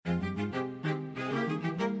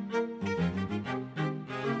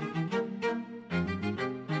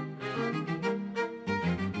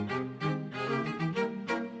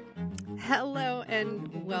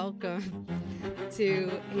and welcome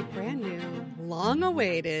to a brand new,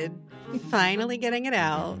 long-awaited, finally getting it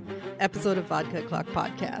out, episode of Vodka Clock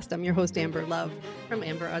Podcast. I'm your host, Amber Love, from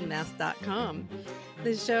AmberUnmasked.com.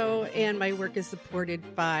 This show and my work is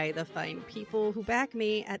supported by the fine people who back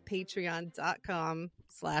me at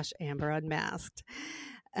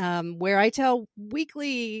patreon.com/AmberUnmasked, where I tell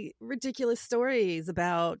weekly ridiculous stories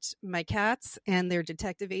about my cats and their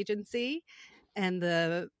detective agency and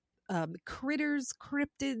the critters,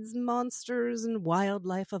 cryptids, monsters, and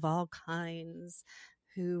wildlife of all kinds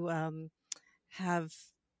who have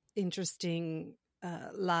interesting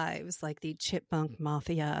lives, like the chipmunk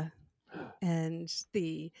mafia and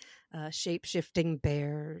the shape-shifting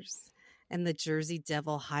bears and the Jersey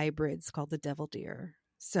Devil hybrids called the devil deer.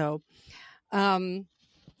 So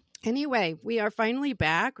anyway, we are finally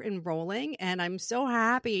back and rolling, and I'm so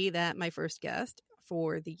happy that my first guest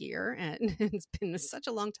for the year, and it's been such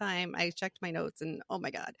a long time. I checked my notes and oh my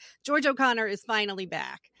God, George O'Connor is finally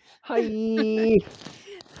back. Hi.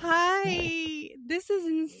 Hi. This is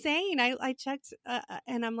insane. I checked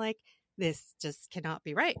and I'm like, this just cannot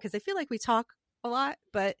be right, because I feel like we talk a lot,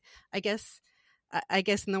 but I guess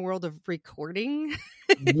in the world of recording,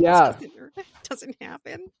 Yeah. it doesn't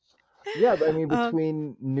happen. Yeah, I mean,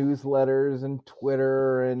 between newsletters and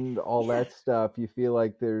Twitter and all that stuff, you feel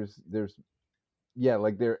like there's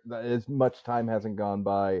like there as much time hasn't gone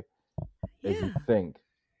by as you think.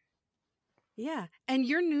 Yeah. And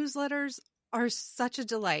your newsletters are such a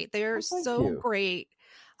delight. They're so you. great.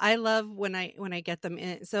 I love when I get them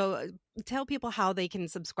in. So tell people how they can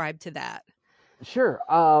subscribe to that. Sure.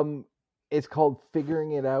 It's called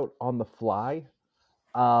Figuring It Out on the Fly.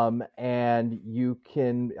 And you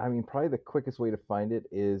can, I mean, probably the quickest way to find it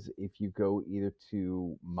is if you go either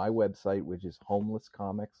to my website, which is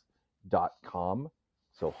homelesscomics.com.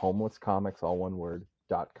 So homelesscomics, all one word,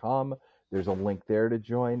 .com. There's a link there to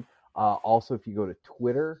join. Also, if you go to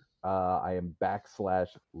Twitter, I am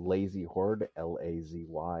 /LazyHorde,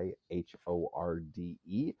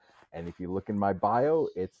 LazyHorde. And if you look in my bio,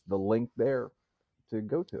 it's the link there to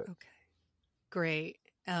go to it. Okay. Great.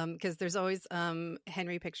 Because there's always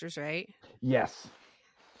Henry pictures, right? Yes.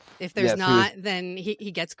 If there's not, then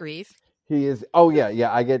he gets grief. He is. Oh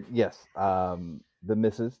yeah. I get the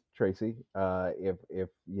Mrs. Tracy. If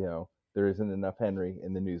you know there isn't enough Henry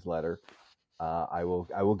in the newsletter, I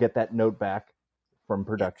will get that note back from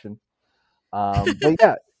production. But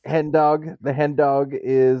yeah, the hen dog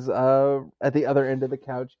is at the other end of the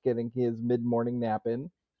couch getting his mid-morning nap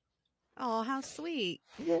in. Oh, how sweet!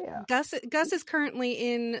 Yeah, Gus is currently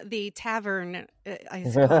in the tavern, I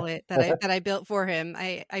call it, that I built for him.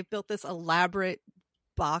 I built this elaborate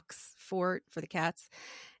box fort for the cats,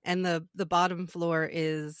 and the bottom floor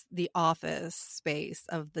is the office space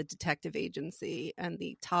of the detective agency, and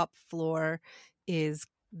the top floor is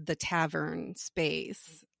the tavern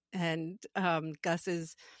space. And Gus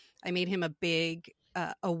I made him a big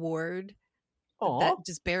award that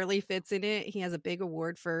just barely fits in it. He has a big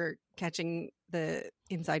award for catching the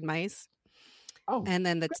inside mice. Oh, and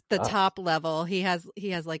then the top level, he has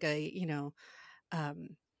like a,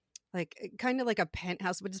 like kind of like a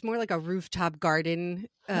penthouse, but it's more like a rooftop garden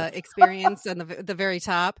experience on the very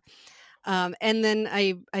top. And then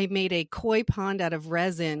I made a koi pond out of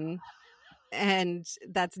resin, and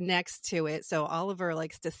that's next to it. So Oliver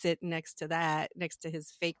likes to sit next to his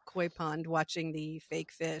fake koi pond, watching the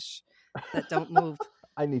fake fish that don't move.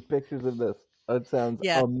 I need pictures of this. That sounds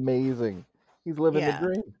amazing. He's living the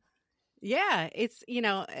dream. Yeah, it's,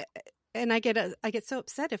 and I get so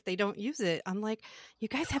upset if they don't use it. I'm like, you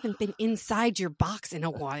guys haven't been inside your box in a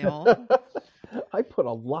while. I put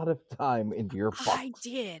a lot of time into your box. I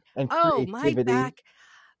did. And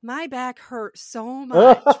my back hurt so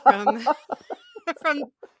much from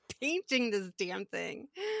painting this damn thing.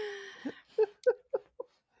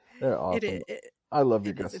 They're awesome. I love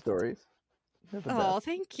your Gus stories. Oh,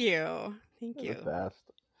 thank you. Thank you. Best.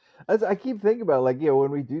 As I keep thinking about, like,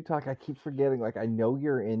 when we do talk, I keep forgetting, like, I know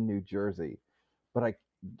you're in New Jersey, but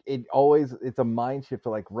it's a mind shift to,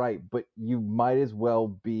 like, right, but you might as well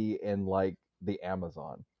be in, like, the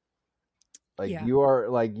Amazon. Like,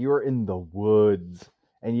 you're in the woods,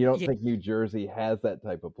 and you don't think New Jersey has that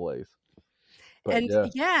type of place. But, and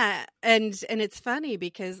it's funny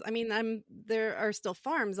because, I mean, there are still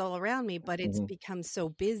farms all around me, but it's become so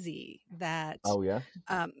busy that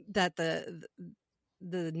that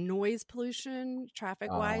the noise pollution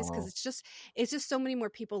traffic wise, because it's just so many more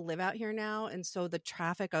people live out here now, and so the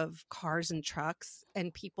traffic of cars and trucks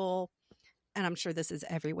and people, and I'm sure this is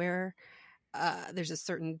everywhere, there's a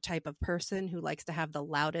certain type of person who likes to have the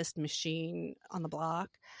loudest machine on the block,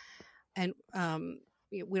 and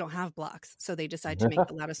we don't have blocks. So they decide to make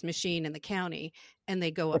the loudest machine in the county, and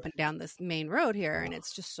they go up and down this main road here, and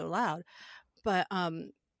it's just so loud. But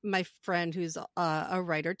my friend who's a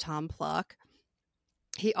writer, Tom Pluck,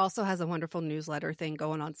 he also has a wonderful newsletter thing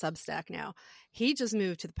going on Substack now. He just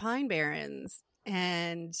moved to the Pine Barrens,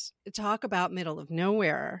 and talk about middle of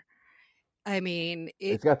nowhere. I mean,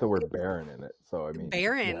 it's got the word barren in it. So, I mean,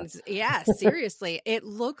 barrens. Yeah, seriously. It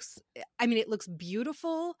looks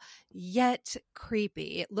beautiful, yet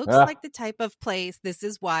creepy. It looks like the type of place, this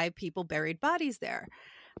is why people buried bodies there.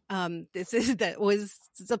 That was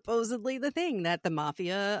supposedly the thing, that the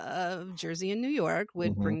mafia of Jersey and New York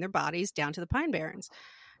would bring their bodies down to the Pine Barrens,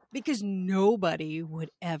 because nobody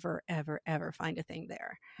would ever, ever, ever find a thing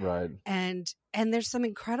there. Right. And there's some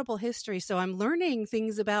incredible history. So I'm learning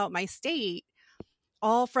things about my state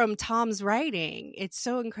all from Tom's writing. It's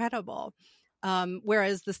so incredible.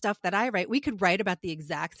 Whereas the stuff that I write, we could write about the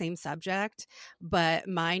exact same subject, but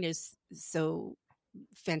mine is so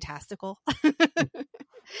fantastical.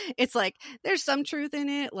 It's like there's some truth in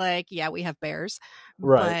it. Like, yeah, we have bears,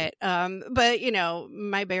 right? But you know,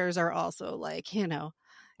 my bears are also like, you know,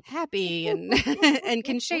 happy and and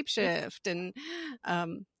can shapeshift, and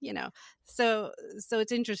you know, so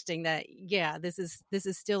it's interesting that, yeah, this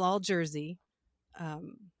is still all Jersey.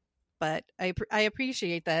 But I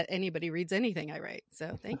appreciate that anybody reads anything I write.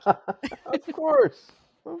 So thank you. Of course.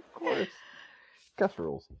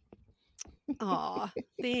 Casseroles. Aw,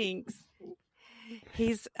 thanks.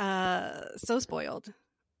 He's so spoiled.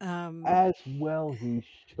 As well he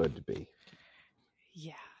should be.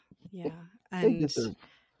 Yeah. And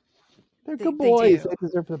they're good they boys. do. They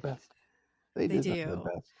deserve the best. They do. The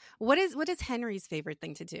best. What is Henry's favorite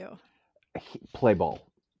thing to do? Play ball.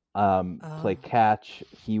 Play catch.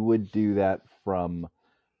 He would do that from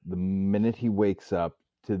the minute he wakes up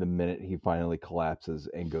to the minute he finally collapses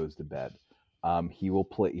and goes to bed. He will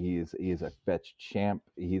play. He is a fetch champ.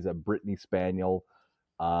 He's a Brittany Spaniel,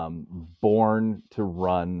 born to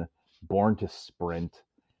run, born to sprint,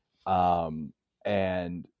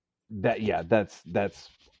 and that's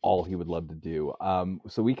all he would love to do.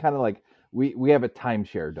 So we kind of like we have a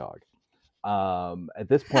timeshare dog. At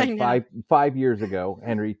this point, 5 years ago,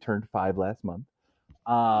 Henry turned 5 last month.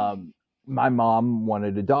 My mom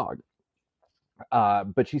wanted a dog,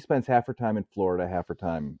 but she spends half her time in Florida, half her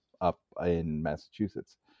time up in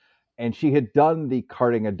Massachusetts, and she had done the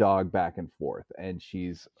carting a dog back and forth, and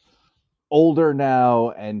she's older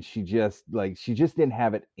now, and she just didn't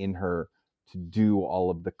have it in her to do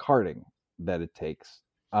all of the carting that it takes.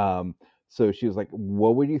 So she was like,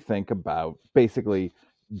 what would you think about basically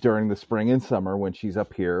during the spring and summer when she's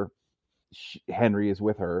up here, Henry is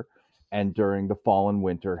with her, and during the fall and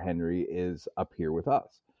winter, Henry is up here with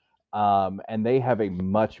us. And they have a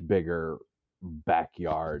much bigger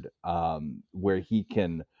backyard where he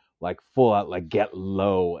can like full out like get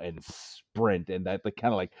low and sprint, and that the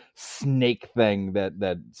kind of like snake thing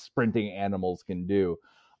that sprinting animals can do.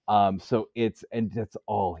 So that's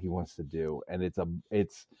all he wants to do, and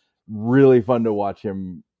it's really fun to watch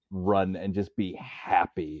him run and just be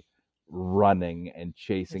happy running and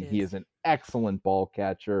chasing. He is an excellent ball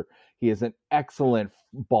catcher. He is an excellent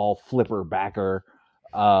ball flipper backer.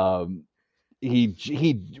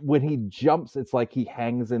 He when he jumps, it's like he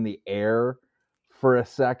hangs in the air for a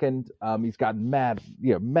second. He's got mad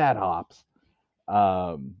hops.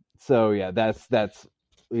 So yeah, that's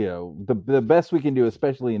the best we can do,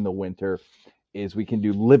 especially in the winter, is we can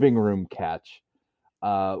do living room catch,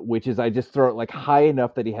 which is I just throw it like high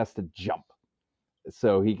enough that he has to jump,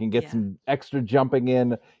 so he can get some extra jumping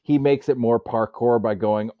in. He makes it more parkour by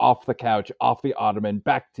going off the couch, off the ottoman,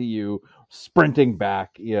 back to you, sprinting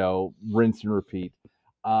back, rinse and repeat.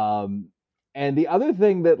 And the other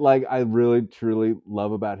thing that like I really truly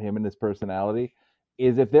love about him and his personality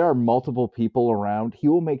is if there are multiple people around, he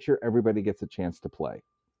will make sure everybody gets a chance to play.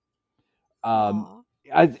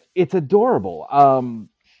 It's adorable.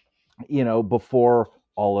 Before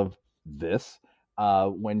all of this,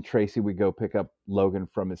 when Tracy would go pick up Logan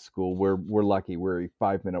from his school, we're lucky, we're a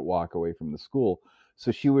 5-minute walk away from the school,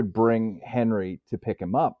 so she would bring Henry to pick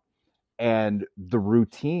him up, and the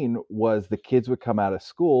routine was the kids would come out of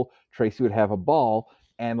school, Tracy would have a ball,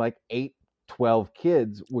 and like 8-12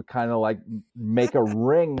 kids would kind of like make a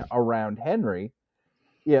ring around Henry.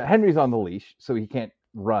 Henry's on the leash, so he can't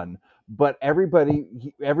run, but everybody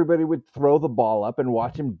would throw the ball up and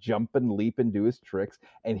watch him jump and leap and do his tricks,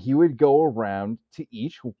 and he would go around to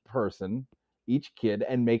each kid,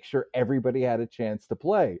 and make sure everybody had a chance to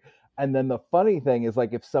play. And then the funny thing is,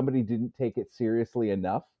 like, if somebody didn't take it seriously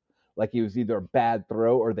enough, like it was either a bad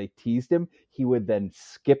throw or they teased him, he would then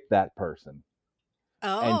skip that person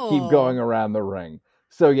and keep going around the ring.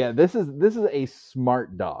 So yeah, this is a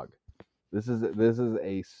smart dog. This is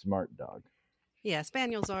a smart dog. Yeah,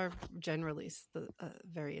 spaniels are generally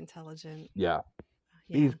very intelligent. Yeah,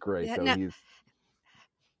 Yeah. he's great Yeah, though. now, He's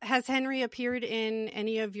has Henry appeared in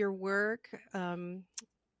any of your work?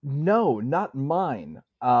 no, not mine.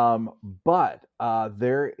 But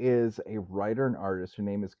there is a writer and artist. Her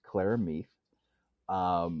name is Clara Meath.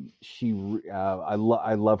 I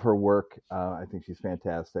love her work. I think she's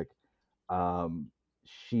fantastic. Um,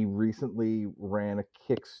 she recently ran a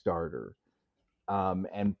Kickstarter,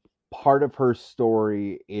 and part of her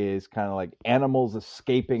story is kind of like animals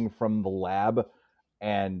escaping from the lab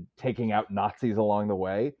and taking out Nazis along the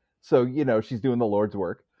way. So she's doing the Lord's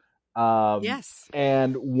work. Um, Yes.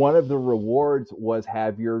 and one of the rewards was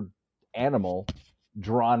have your animal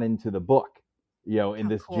drawn into the book, in How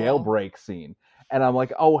this cool. jailbreak scene. And I'm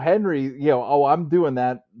like, oh, Henry, I'm doing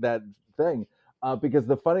that thing. Because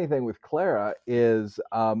the funny thing with Clara is,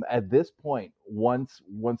 at this point, once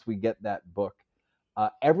we get that book,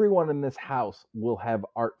 everyone in this house will have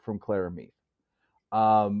art from Clara Meath.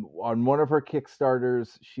 On one of her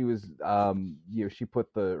Kickstarters, she was, she put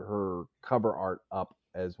her cover art up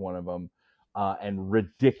as one of them, and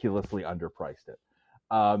ridiculously underpriced it.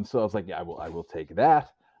 So I was like, yeah, I will take that.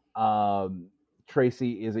 Um,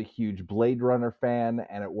 Tracy is a huge Blade Runner fan,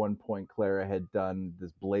 and at one point, Clara had done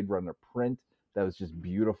this Blade Runner print that was just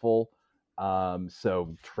beautiful.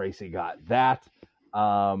 So Tracy got that.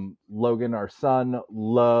 Logan, our son,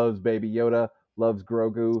 loves Baby Yoda, loves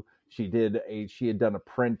Grogu. She had done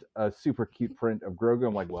a super cute print of Grogu.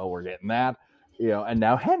 I'm like, well, we're getting that, and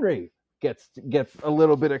now Henry gets a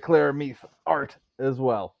little bit of Clara Meath art as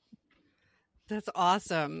well. That's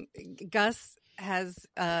awesome. Gus has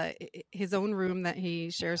his own room that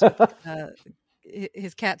he shares with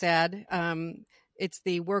his cat dad. It's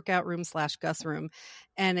the workout room / Gus room,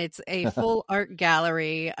 and it's a full art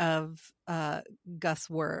gallery of Gus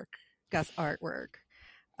artwork,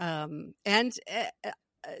 and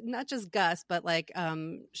not just Gus, but like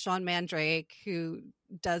Sean Mandrake, who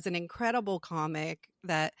does an incredible comic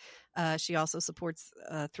that she also supports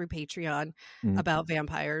through Patreon about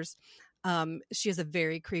vampires. She has a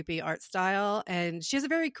very creepy art style, and she has a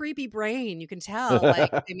very creepy brain. You can tell.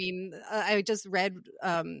 Like, I mean, I just read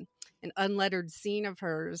an unlettered scene of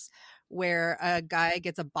hers where a guy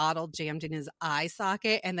gets a bottle jammed in his eye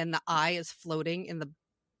socket, and then the eye is floating in the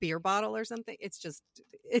beer bottle or something.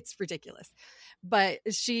 It's ridiculous. But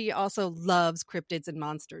she also loves cryptids and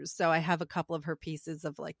monsters. So I have a couple of her pieces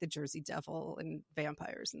of like the Jersey Devil and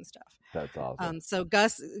vampires and stuff. That's awesome. So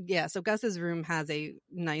Gus's room has a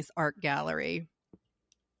nice art gallery.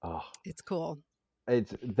 Oh, it's cool.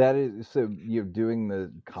 So you're doing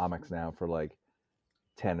the comics now for like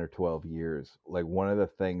 10 or 12 years. Like, one of the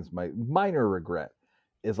things, my minor regret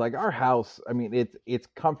is like our house. I mean, it's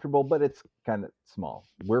comfortable, but it's kind of small.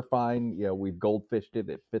 We're fine. We've goldfished it.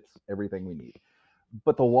 It fits everything we need.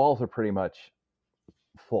 But the walls are pretty much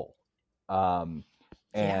full. And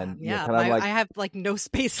yeah. kind of like, I have like no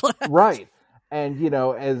space left. Right. And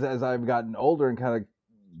as I've gotten older and kind of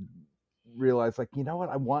realized, like, you know what,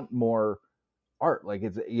 I want more art. Like,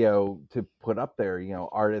 it's to put up there,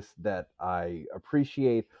 artists that I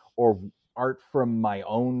appreciate, or art from my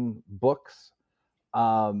own books.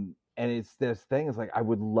 And it's this thing is like, I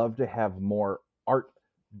would love to have more art,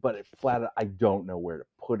 but it flat out, I don't know where to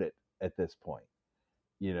put it at this point.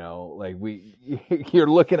 Like, you're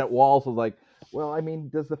looking at walls of like, well, I mean,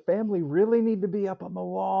 does the family really need to be up on the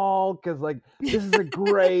wall? Because like, this is a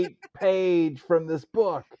great page from this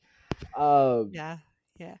book. Yeah.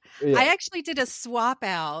 I actually did a swap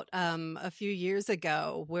out a few years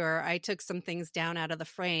ago where I took some things down out of the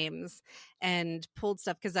frames and pulled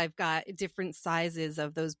stuff, because I've got different sizes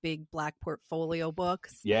of those big black portfolio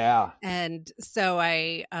books. Yeah. And so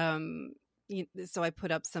I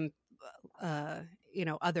put up some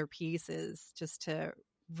other pieces just to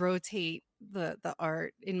rotate the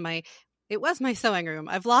art in my. It was my sewing room.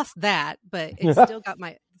 I've lost that, but it's still got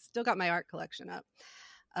my art collection up.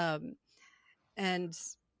 And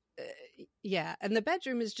and the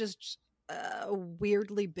bedroom is just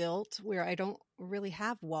weirdly built where I don't really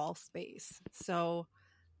have wall space, so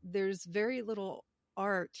there's very little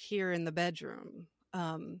art here in the bedroom,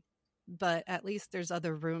 but at least there's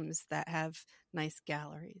other rooms that have nice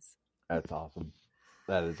galleries. That's awesome.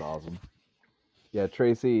 That is awesome. Yeah,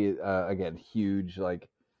 Tracy, again, huge. Like,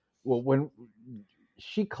 well, when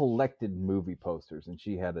she collected movie posters, and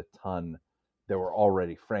she had a ton that were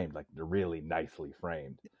already framed, like they're really nicely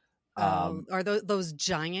framed. Are those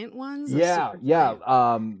giant ones? Yeah.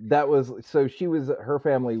 That was, so her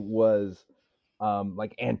family was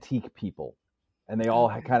like antique people, and they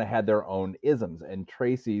all Okay. kind of had their own isms. And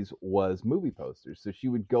Tracy's was movie posters, so she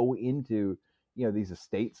would go into these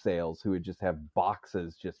estate sales who would just have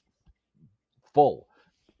boxes just full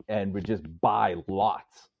and would just buy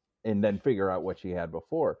lots and then figure out what she had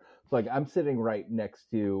before. So like I'm sitting right next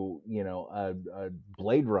to a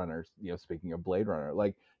Blade Runner. Speaking of Blade Runner,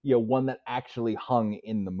 like one that actually hung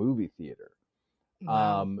in the movie theater.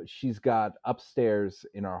 Wow. She's got upstairs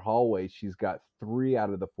in our hallway. She's got 3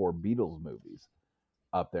 out of the 4 Beatles movies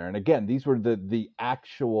up there. And again, these were the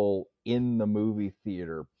actual in the movie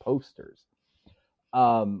theater posters.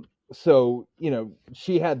 So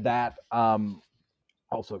she had that.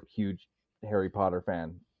 Also huge Harry Potter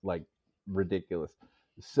fan, like ridiculous.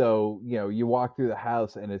 So you walk through the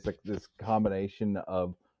house and it's like this combination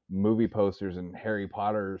of movie posters and Harry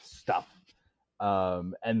Potter stuff.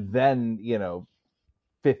 And then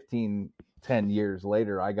 10 years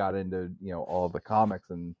later, I got into all the comics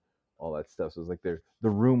and all that stuff. So it was like the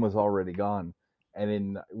room was already gone. And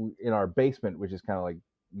in our basement, which is kind of like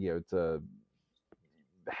it's a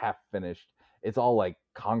half finished, it's all like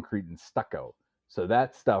concrete and stucco. So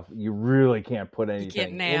that stuff you really can't put You can't anything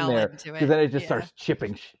in nail there into because it. then it just Yeah. starts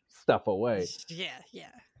chipping stuff away. Yeah.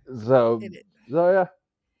 Yeah. So It- yeah.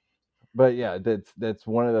 But yeah, that's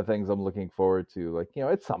one of the things I'm looking forward to. Like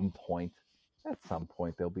at some point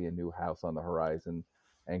there'll be a new house on the horizon,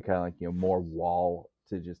 and kind of like more wall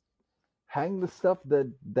to just hang the stuff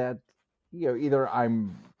that either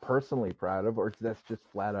I'm personally proud of or that's just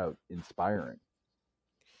flat out inspiring.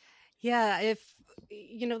 Yeah, if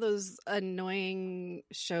those annoying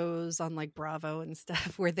shows on like Bravo and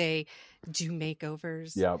stuff where they do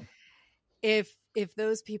makeovers. Yeah. If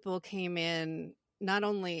those people came in, not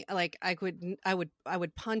only like I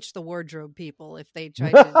would punch the wardrobe people if they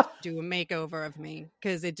tried to do a makeover of me,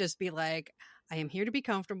 because it'd just be like, I am here to be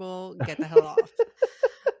comfortable, get the hell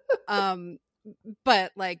off.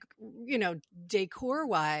 But like decor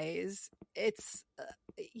wise, it's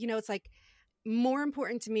it's like more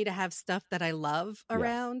important to me to have stuff that I love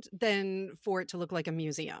around than for it to look like a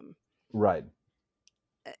museum. Right.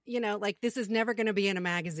 Like this is never going to be in a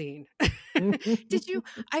magazine. Did you?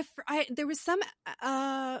 There was some.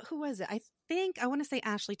 Who was it? I want to say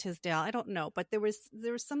Ashley Tisdale. I don't know, but there was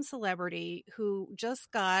some celebrity who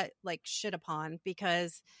just got like shit upon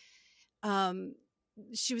because,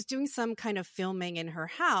 she was doing some kind of filming in her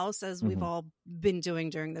house, as we've all been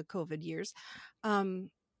doing during the COVID years. And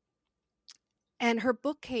her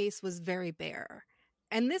bookcase was very bare.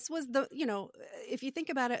 And this was if you think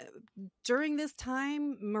about it, during this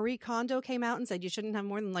time, Marie Kondo came out and said you shouldn't have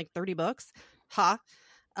more than like 30 books. But,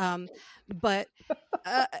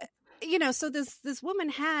 so this woman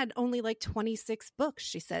had only like 26 books,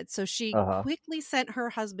 she said. So she quickly sent her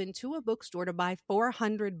husband to a bookstore to buy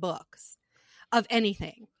 400 books of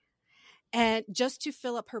anything. And just to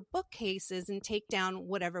fill up her bookcases and take down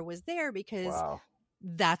whatever was there, because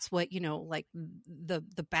that's what, like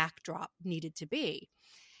the backdrop needed to be.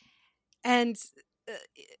 And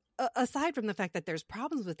aside from the fact that there's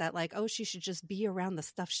problems with that, like, oh, she should just be around the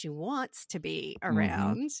stuff she wants to be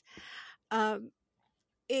around.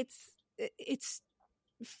 It's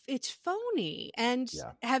phony. And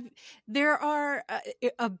there are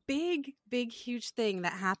a big, huge thing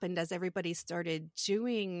that happened as everybody started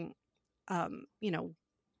doing,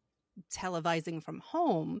 televising from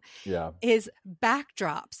home is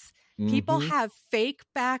backdrops. People have fake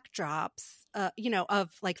backdrops, of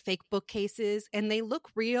like fake bookcases, and they look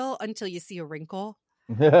real until you see a wrinkle.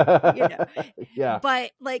 Yeah.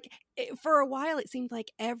 But like for a while, it seemed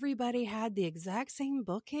like everybody had the exact same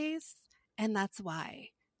bookcase, and that's why.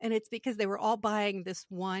 And it's because they were all buying this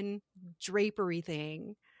one drapery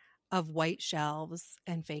thing of white shelves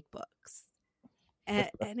and fake books, and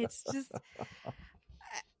it's just,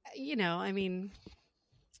 I mean,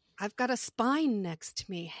 I've got a spine next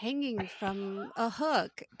to me hanging from a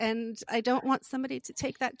hook, and I don't want somebody to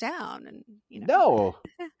take that down. And no,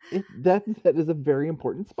 that is a very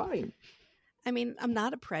important spine. I mean, I'm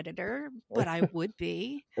not a predator, but I would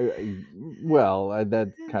be. Well,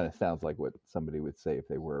 that kind of sounds like what somebody would say if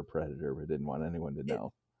they were a predator but didn't want anyone to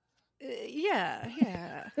know.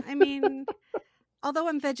 Yeah. I mean, although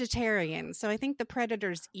I'm vegetarian, so I think the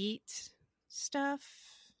predators eat stuff.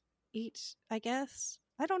 I guess.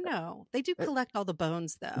 I don't know. They do collect all the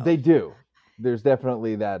bones, though. They do. There's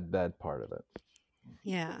definitely that part of it.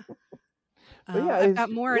 Yeah. I've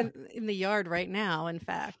got more in the yard right now, in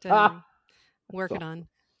fact. I'm working on.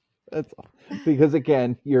 That's all. Because,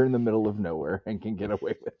 again, you're in the middle of nowhere and can get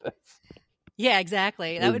away with this. Yeah,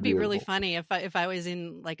 exactly. That It's would be really beautiful. funny if I was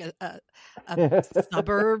in like a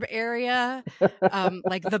suburb area,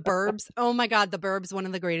 like The Burbs. Oh my God, The Burbs, one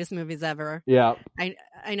of the greatest movies ever. Yeah. I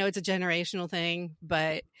I know it's a generational thing,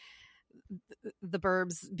 but The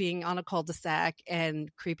Burbs being on a cul-de-sac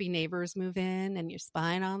and creepy neighbors move in and you're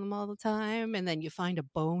spying on them all the time, and then you find a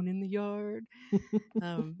bone in the yard.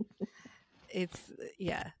 Um, it's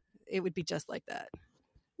yeah, it would be just like that.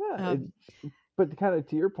 Yeah. Um, But kind of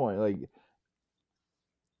to your point, like,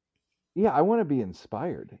 yeah, I want to be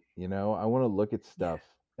inspired. I want to look at yeah, stuff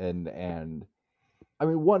and I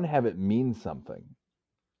mean, one, have it mean something.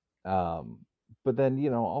 Um, but then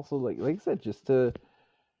also like I said, just to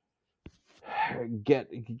get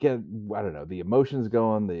I don't know, the emotions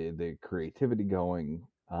going, the creativity going,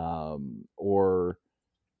 or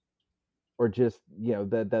just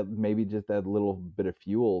that maybe just that little bit of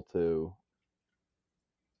fuel to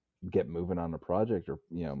get moving on a project, or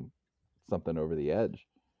something over the edge.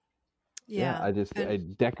 Yeah, yeah, I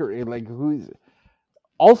and decorate, like, who's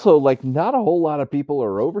also, like, not a whole lot of people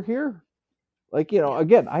are over here. Like, yeah.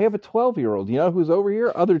 again, I have a 12-year-old. You know who's over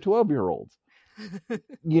here? Other 12-year-olds.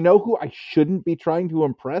 You know who I shouldn't be trying to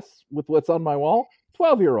impress with what's on my wall?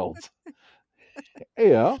 12-year-olds.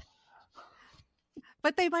 Yeah.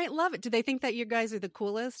 But they might love it. Do they think that you guys are the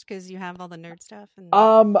coolest because you have all the nerd stuff? And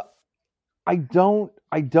Um, I don't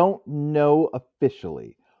know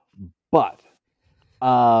officially, but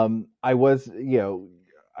I was,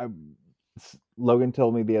 I Logan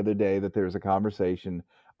told me the other day that there's a conversation.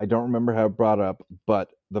 I don't remember how it brought up, but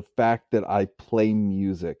the fact that I play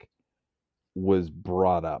music was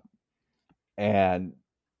brought up. And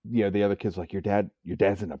the other kid's like, your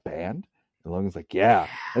dad's in a band? And Logan's like, yeah.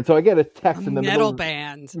 And so I get a a text in the metal middle,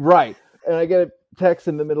 band. right? And I get a text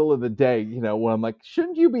in the middle of the day, when I'm like,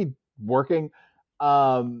 shouldn't you be working?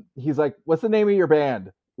 He's like, what's the name of your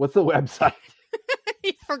band? What's the website?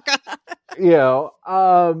 He forgot.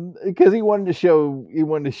 Because he wanted to show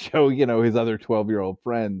his other 12-year-old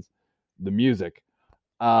friends the music.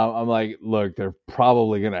 I'm like, look, they're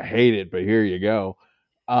probably gonna hate it, but here you go.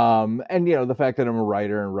 And the fact that I'm a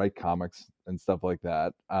writer and write comics and stuff like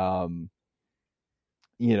that, kind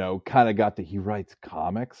of got the he writes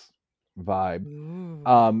comics vibe.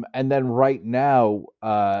 Ooh. And then right now,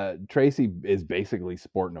 Tracy is basically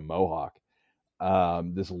sporting a mohawk,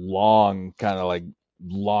 this long, kind of like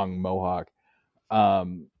long mohawk.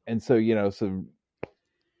 And so, so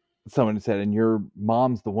someone said, and your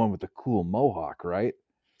mom's the one with the cool mohawk, right?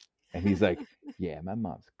 And he's like, yeah, my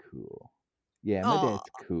mom's cool. Yeah, my Oh, dad's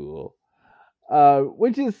cool.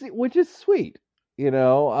 Which is sweet, you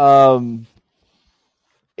know.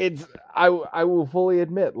 It's I will fully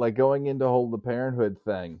admit, like, going into the parenthood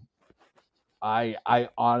thing, I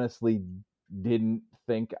honestly didn't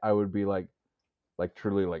think I would be like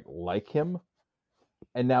truly like him.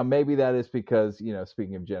 And now maybe that is because,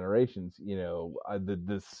 speaking of generations,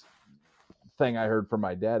 this thing I heard from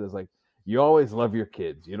my dad is like, you always love your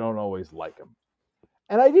kids, you don't always like them.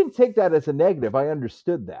 And I didn't take that as a negative. I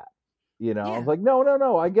understood that. I was yeah. like,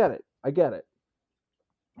 no, I get it. I get it.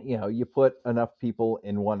 You put enough people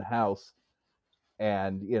in one house,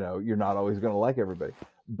 and you're not always going to like everybody.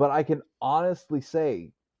 But I can honestly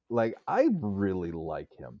say, like, I really like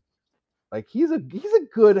him. Like, he's a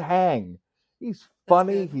good hang. He's That's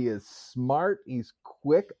funny, good. he is smart, he's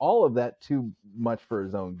quick, all of that too much for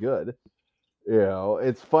his own good.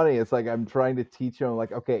 It's funny. It's like I'm trying to teach him,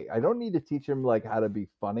 like, okay, I don't need to teach him like how to be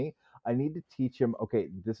funny. I need to teach him, okay,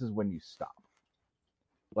 this is when you stop.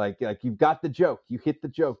 Like you've got the joke, you hit the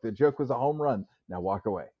joke. The joke was a home run. Now walk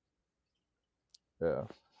away. Yeah.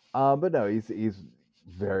 But no, he's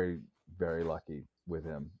very, very lucky with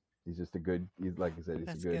him. He's just a good. He's, like I said,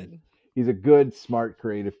 That's good. he's a good, smart,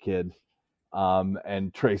 creative kid.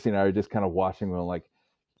 And Tracy and I are just kind of watching him, like,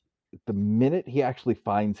 the minute he actually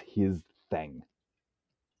finds his thing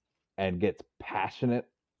and gets passionate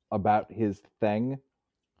about his thing,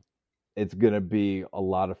 it's going to be a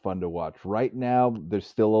lot of fun to watch. Right now, there's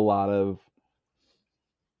still a lot of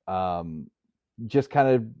just kind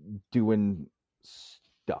of doing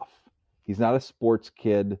stuff. He's not a sports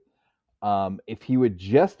kid. If he would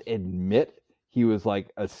just admit he was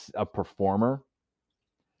like a performer.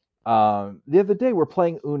 The other day we're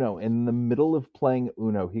playing Uno. In the middle of playing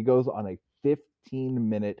Uno, he goes on a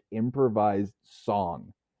 15-minute improvised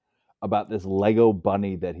song about this Lego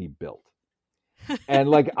bunny that he built. And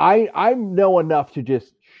like I know enough to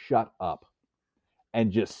just shut up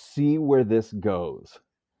and just see where this goes.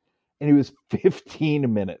 And it was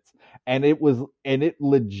 15 minutes. And it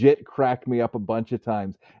legit cracked me up a bunch of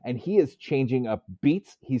times. And he is changing up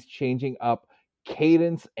beats, he's changing up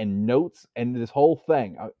cadence and notes and this whole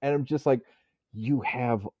thing. And I'm just like, you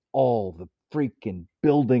have all the freaking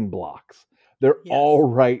building blocks. They're Yes. all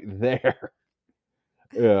right there.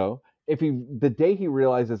 You know, if the day he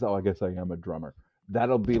realizes, oh, I guess I am a drummer,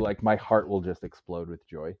 that'll be like my heart will just explode with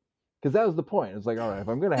joy. Because that was the point. It's like, all right, if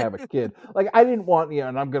I'm gonna have a kid, like I didn't want,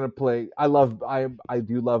 and I'm gonna play. I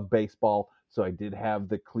do love baseball, so I did have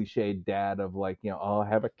the cliched dad of like, I'll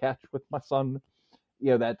have a catch with my son,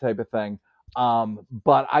 that type of thing.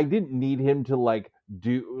 But I didn't need him to like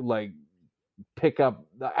do like pick up.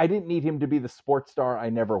 I didn't need him to be the sports star I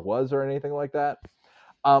never was or anything like that.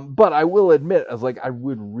 But I will admit, I was like, I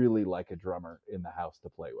would really like a drummer in the house to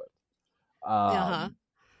play with. Uh-huh.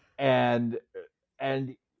 And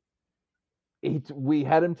and we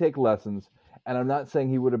had him take lessons, and I'm not saying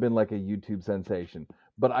he would have been like a YouTube sensation,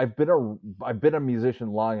 but I've been a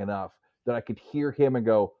musician long enough that I could hear him and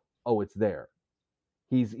go, oh, it's there.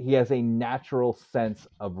 He has a natural sense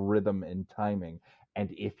of rhythm and timing,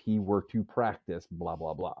 and if he were to practice, blah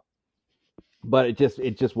blah blah. But it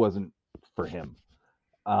just wasn't for him.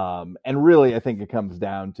 And really, I think it comes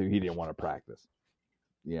down to he didn't want to practice.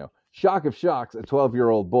 Shock of shocks, a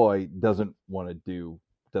 12-year-old boy doesn't want to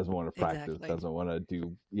practice, Exactly. doesn't want to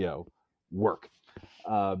do, work,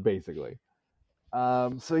 basically.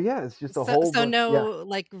 So yeah, it's just a whole So bunch. Yeah. no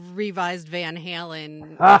like revised Van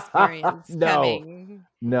Halen experience No, coming.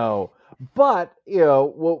 no. But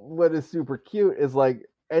what is super cute is like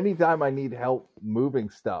anytime I need help moving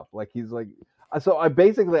stuff, like he's like, so I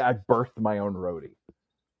birthed my own roadie.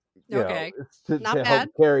 Okay. It's Not to help bad.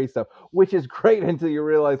 carry stuff, which is great until you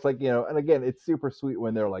realize, like, and again, it's super sweet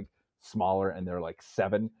when they're like smaller and they're like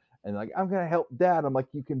 7 and like, I'm gonna help dad. I'm like,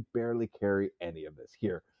 you can barely carry any of this.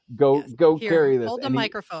 Here, go Yes. carry Here, this. hold a And he,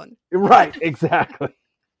 microphone. right, exactly.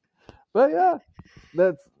 But yeah,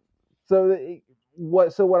 that's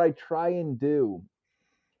what I try and do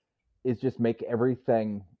is just make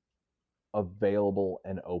everything available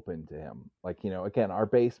and open to him. Like, again, our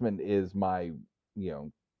basement is my,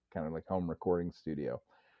 kind of like home recording studio.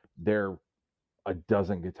 There are a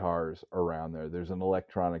dozen guitars around there. There's an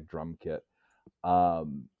electronic drum kit.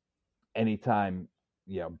 Um, Anytime,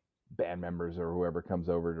 band members or whoever comes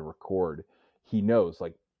over to record, he knows,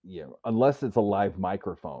 like, unless it's a live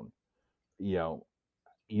microphone, you know,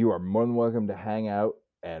 you are more than welcome to hang out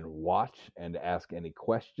and watch and ask any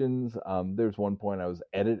questions. There's one point I was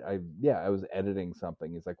editing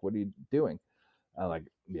something. He's like, "What are you doing?" I'm like,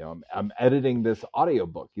 I'm editing this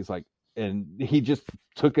audiobook. He's like, and he just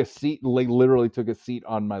took a seat, like literally took a seat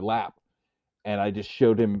on my lap, and I just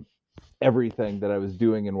showed him everything that I was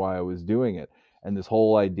doing and why I was doing it. And this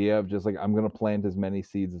whole idea of just like, I'm going to plant as many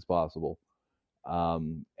seeds as possible.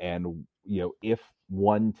 And if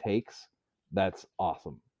one takes, that's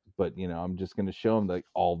awesome. But I'm just going to show them that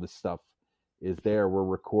all this stuff is there. We're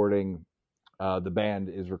recording. The band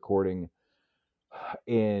is recording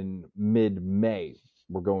in mid-May.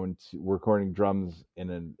 We're recording drums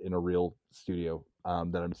in a real studio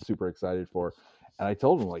that I'm super excited for. And I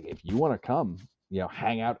told him, like, if you want to come,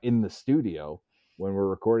 hang out in the studio when we're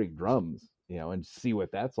recording drums, and see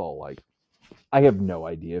what that's all like. I have no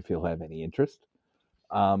idea if he'll have any interest.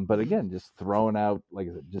 But again, just throwing out, like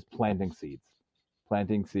I said, just planting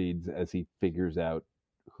seeds as he figures out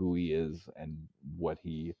who he is and what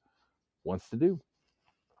he wants to do.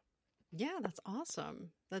 Yeah, that's awesome.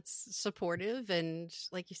 That's supportive, and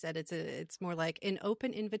like you said, it's more like an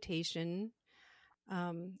open invitation.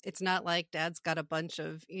 It's not like dad's got a bunch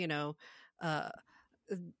of, uh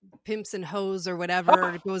pimps and hoes or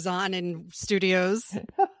whatever goes on in studios.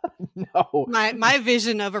 No, My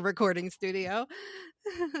vision of a recording studio.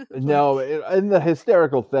 Like, no, and the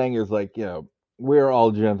hysterical thing is, like, we're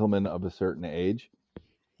all gentlemen of a certain age,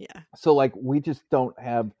 yeah. so like we just don't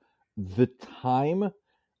have the time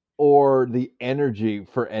or the energy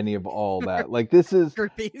for any of all that. Like, this is,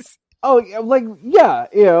 Groupies. oh, like, yeah,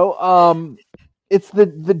 it's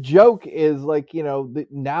the joke is like,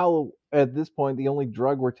 now at this point the only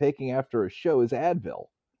drug we're taking after a show is Advil,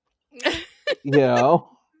 you know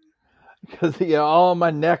because all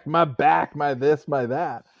my neck, my back, my this, my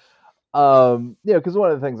that. Because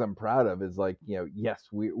one of the things I'm proud of is, like, yes,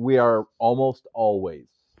 we are almost always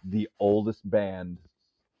the oldest band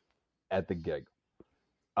at the gig.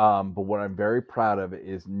 But what I'm very proud of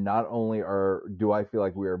is not only do I feel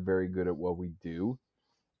like we are very good at what we do,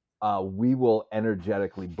 we will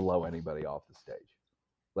energetically blow anybody off the stage.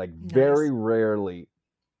 Like, Nice. very rarely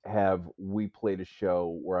have we played a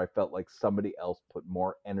show where I felt like somebody else put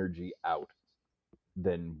more energy out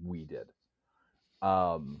than we did.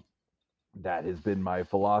 That has been my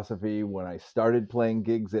philosophy when I started playing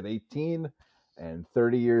gigs at 18, and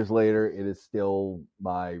 30 years later, it is still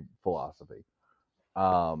my philosophy.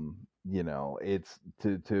 it's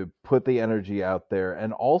to put the energy out there.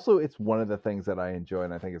 And also it's one of the things that I enjoy,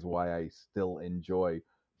 and I think is why I still enjoy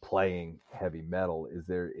playing heavy metal, is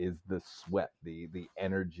there is the sweat, the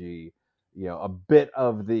energy, a bit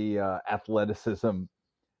of the athleticism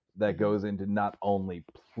that Mhm. goes into not only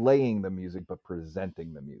playing the music but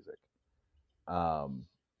presenting the music. um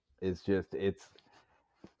it's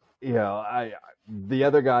I the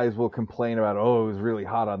other guys will complain about, oh, it was really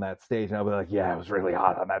hot on that stage, and I'll be like, yeah, it was really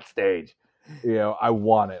hot on that stage. I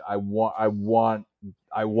want it. I want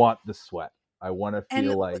the sweat. I want to And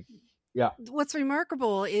feel like, yeah, what's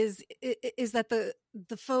remarkable is that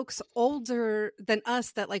the folks older than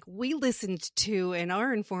us that like we listened to in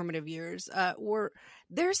our informative years were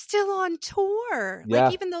they're still on tour, like yeah,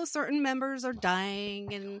 even though certain members are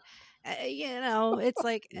dying and it's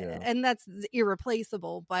like yeah. and that's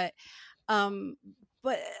irreplaceable, um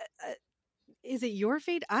but is it your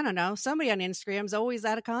feed? I don't know, somebody on Instagram's always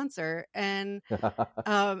at a concert, and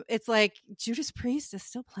it's like Judas Priest is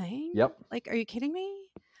still playing. Yep. Like, are you kidding me?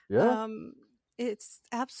 Yeah. Um, it's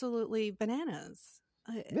absolutely bananas.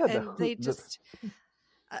 Yeah. And they just,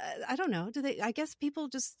 I don't know. Do they? I guess people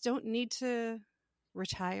just don't need to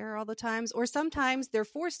retire all the times, or sometimes they're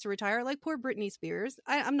forced to retire. Like poor Britney Spears.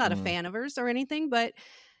 I'm not a Mm, fan of hers or anything, but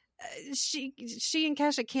she and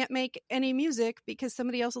Kesha can't make any music because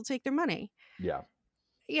somebody else will take their money. yeah.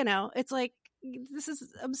 It's like this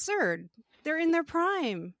is absurd. They're in their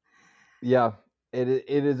prime. Yeah. It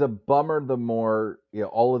is a bummer. The more,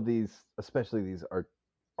 all of these, especially these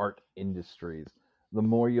art industries, the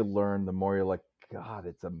more you learn, the more you're like, God,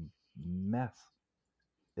 it's a mess.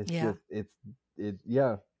 It's Yeah. just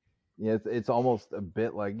yeah. Yeah, it's almost a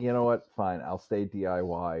bit like, you know what, fine, I'll stay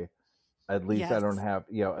DIY. At least I Yes. don't have,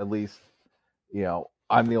 at least,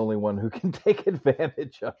 I'm the only one who can take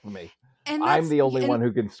advantage of me. And I'm that's the only and one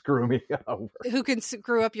who can screw me over. who can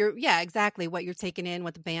screw up your yeah, exactly, what you're taking in,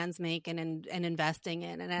 what the band's making and investing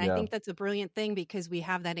in. And I Yeah, think that's a brilliant thing because we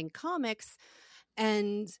have that in comics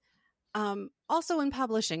and also in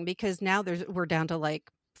publishing, because now we're down to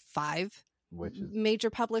like 5 which is, major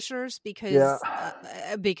publishers yeah,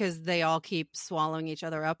 because they all keep swallowing each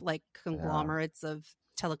other up like yeah, conglomerates of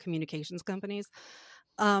telecommunications companies.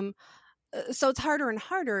 Um, so it's harder and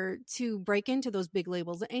harder to break into those big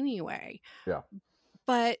labels anyway. yeah,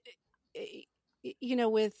 But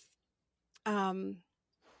with um,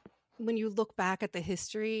 when you look back at the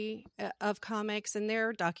history of comics, and there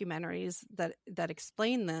are documentaries that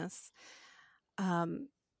explain this. Um,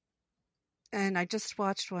 and I just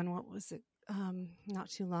watched one. What was it? Not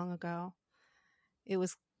too long ago. It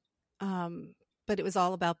was, but it was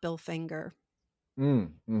all about Bill Finger,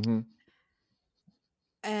 mm-hmm,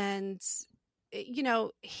 and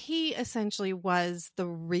he essentially was the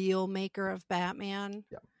real maker of Batman,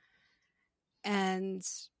 yeah, and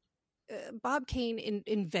Bob Kane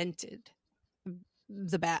invented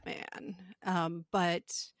the Batman,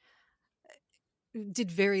 but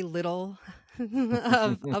did very little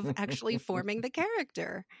of actually forming the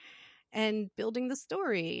character and building the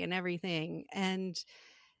story and everything. And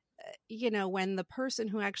when the person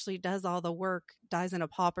who actually does all the work dies in a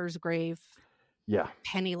pauper's grave, yeah,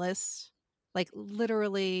 penniless, like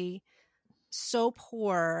literally so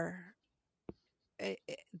poor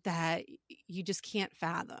that you just can't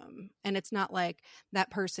fathom. And it's not like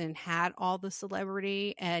that person had all the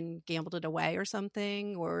celebrity and gambled it away or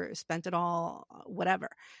something, or spent it all, whatever.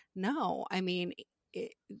 No, I mean,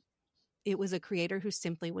 it, it was a creator who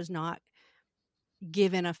simply was not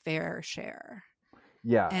given a fair share.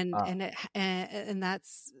 yeah, And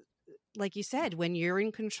that's, like you said, when you're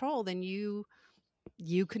in control, then you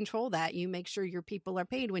control that. You make sure your people are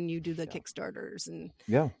paid when you do the yeah, Kickstarters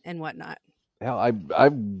yeah. and whatnot. Hell,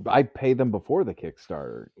 I pay them before the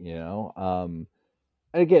Kickstarter, and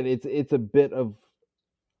again, it's a bit of,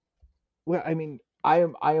 well, I mean, I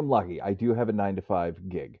am lucky. I do have a 9 to 5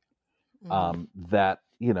 gig, Mm-hmm. that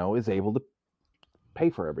is able to pay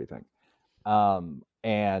for everything.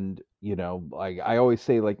 And like I always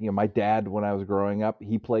say, like, my dad, when I was growing up,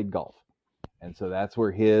 he played golf, and so that's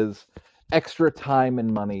where his extra time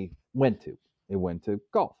and money went to. It went to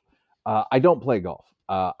golf. I don't play golf.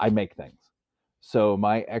 I make things, so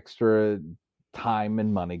my extra time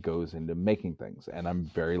and money goes into making things, and I'm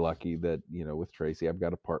very lucky that with Tracy, I've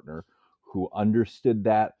got a partner who understood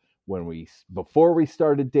that before we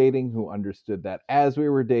started dating, who understood that as we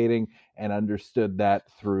were dating, and understood that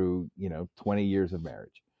through 20 years of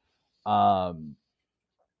marriage. um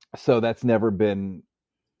so that's never been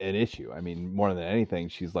an issue. I mean, more than anything,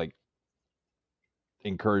 she's like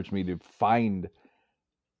encouraged me to find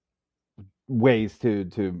ways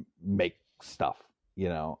to make stuff,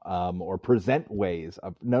 or present ways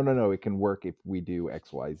of no, it can work if we do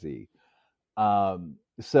XYZ.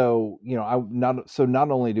 So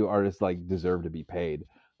not only do artists like deserve to be paid,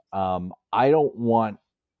 I don't want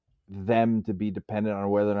them to be dependent on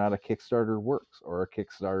whether or not a Kickstarter works or a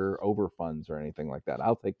Kickstarter overfunds or anything like that.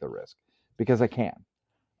 I'll take the risk because I can.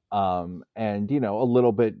 And a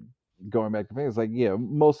little bit going back to things like,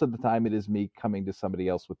 most of the time it is me coming to somebody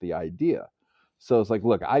else with the idea. So it's like,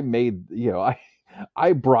 look, I made,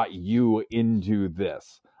 I brought you into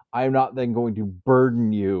this. I'm not then going to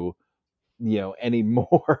burden you,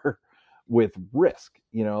 anymore with risk.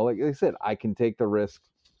 Like I said, I can take the risk.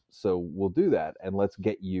 So we'll do that, and let's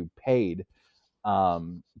get you paid,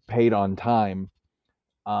 paid on time,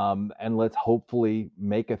 and let's hopefully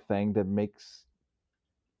make a thing that makes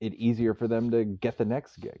it easier for them to get the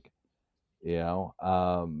next gig.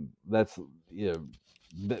 That's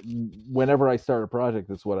whenever I start a project,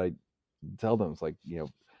 that's what I tell them. It's like,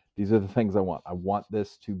 these are the things I want. I want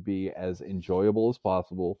this to be as enjoyable as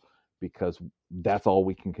possible because that's all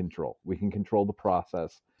we can control. We can control the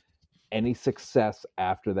process. Any success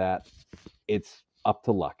after that, it's up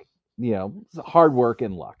to luck. It's hard work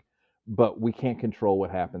and luck, but we can't control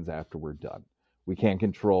what happens after we're done. We can't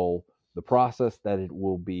control the process, that it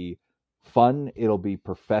will be fun, it'll be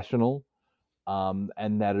professional,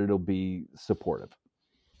 and that it'll be supportive.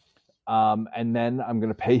 And then I'm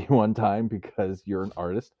going to pay you on time because you're an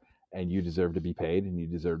artist and you deserve to be paid, and you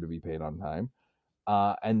deserve to be paid on time.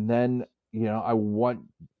 And then, I want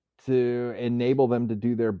to enable them to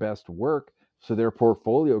do their best work so their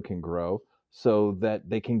portfolio can grow, so that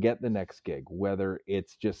they can get the next gig, whether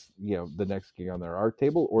it's just, the next gig on their art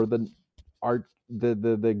table, or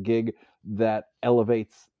the gig that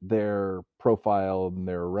elevates their profile and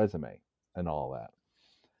their resume and all that.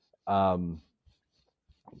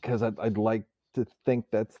 Because I'd like to think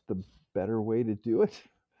that's the better way to do it.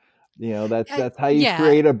 That's how you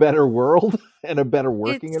create a better world and a better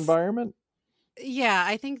working environment. Yeah,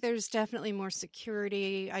 I think there's definitely more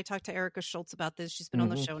security. I talked to Erica Schultz about this. She's been on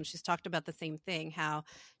the show, and she's talked about the same thing, how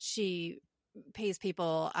she pays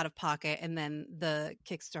people out of pocket, and then the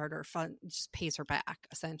Kickstarter fund just pays her back,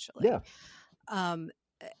 essentially. Yeah.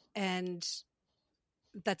 And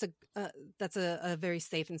that's a very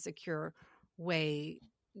safe and secure way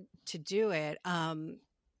to do it.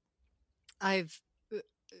 I've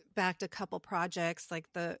backed a couple projects, like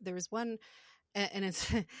there was one, and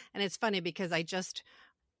it's funny because I just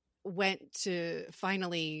went to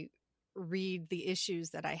finally read the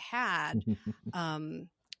issues that I had, and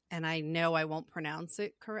I know I won't pronounce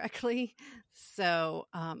it correctly, so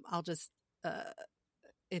I'll just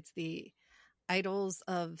it's the Idols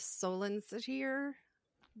of Solensatir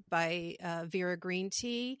by Vera Green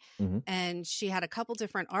Tea, and she had a couple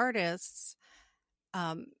different artists,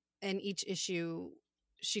 and each issue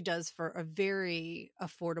she does for a very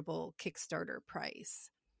affordable Kickstarter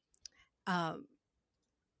price. But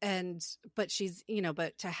she's,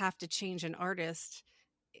 but to have to change an artist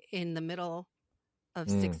in the middle of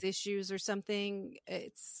 6 issues or something,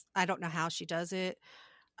 I don't know how she does it.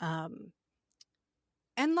 And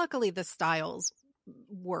luckily the styles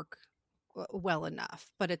work well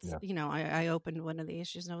enough, but it's, I opened one of the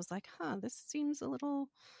issues and I was like, this seems a little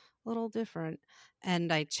different,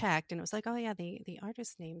 and I checked and it was like, oh yeah, the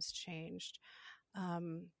artist names changed.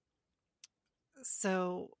 And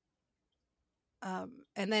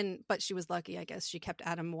then, but she was lucky, I guess. She kept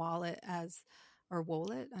Adam Wallet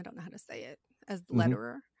Wollet, I don't know how to say it, as the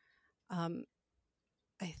letterer.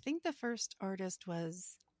 I think the first artist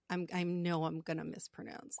was, I know I'm gonna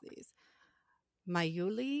mispronounce these,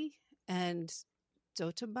 Mayuli and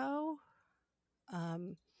Dotabo.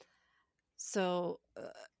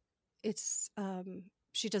 It's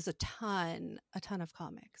she does a ton of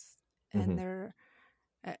comics, and they're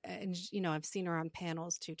and I've seen her on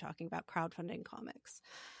panels too talking about crowdfunding comics,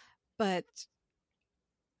 but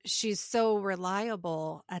she's so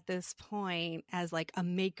reliable at this point as like a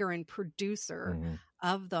maker and producer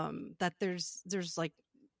of them that there's like,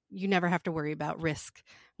 you never have to worry about risk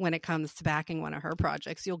when it comes to backing one of her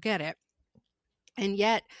projects. You'll get it. And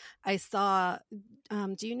yet I saw,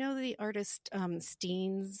 do you know the artist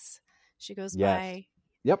Steens? She goes by.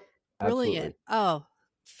 Yep. Brilliant. Absolutely. Oh,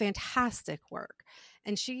 fantastic work.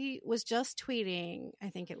 And she was just tweeting, I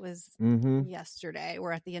think it was yesterday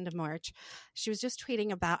or at the end of March. She was just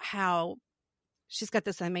tweeting about how she's got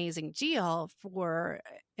this amazing deal for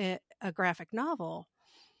a graphic novel.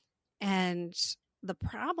 And the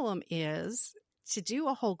problem is to do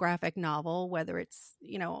a whole graphic novel, whether it's,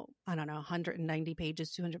 I don't know, 190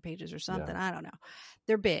 pages, 200 pages or something. Yeah. I don't know.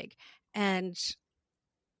 They're big. And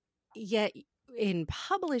yet in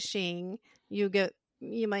publishing, you get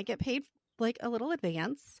you might get paid like a little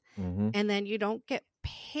advance, Mm-hmm. and then you don't get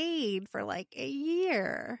paid for like a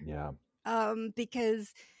year. Yeah.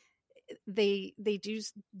 Because they do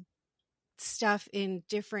stuff in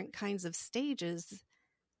different kinds of stages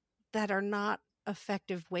that are not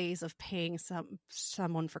effective ways of paying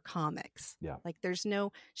someone for comics. Yeah. Like there's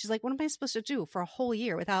no, she's like, what am I supposed to do for a whole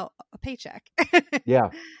year without a paycheck? Yeah.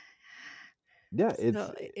 Yeah.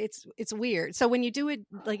 So it's weird. So when you do it,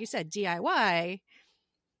 like you said, DIY,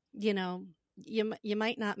 you know, you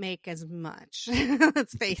might not make as much.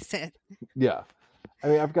 Let's face it. Yeah. I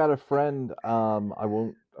mean, I've got a friend. I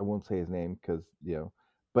won't say his name because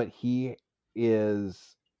but he's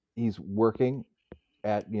working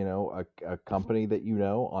at a company that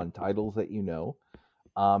on titles that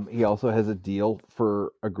he also has a deal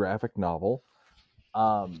for a graphic novel,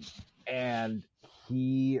 and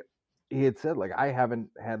he had said, like, I haven't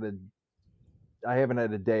had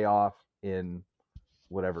a day off in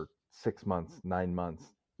whatever 6 months, 9 months,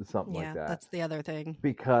 something like that. That's the other thing,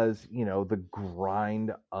 because the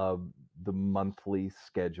grind of the monthly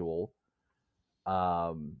schedule,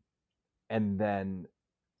 and then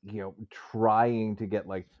trying to get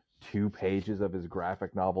like 2 pages of his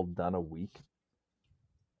graphic novel done a week,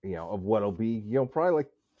 of what'll be probably like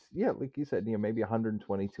like you said, maybe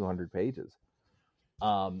 120, 200 pages,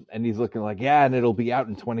 and he's looking like, and it'll be out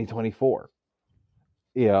in 2024,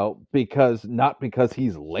 not because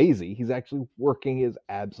he's lazy, he's actually working his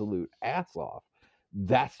absolute ass off.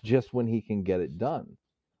 That's just when he can get it done.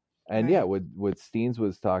 And right. what Steens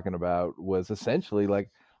was talking about was essentially like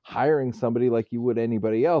hiring somebody like you would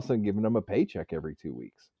anybody else and giving them a paycheck every 2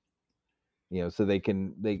 weeks. So they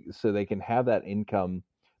can have that income,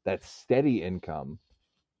 that steady income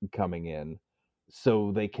coming in,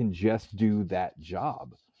 so they can just do that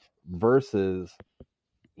job versus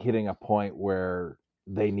hitting a point where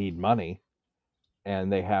they need money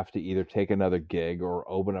and they have to either take another gig or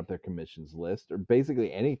open up their commissions list or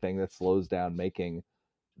basically anything that slows down making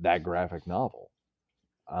that graphic novel.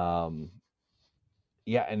 And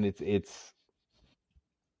it's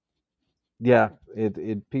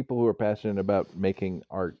people who are passionate about making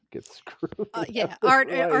art get screwed.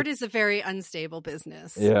 Art is a very unstable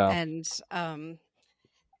business. And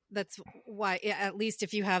that's why, at least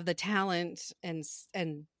if you have the talent and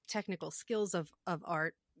technical skills of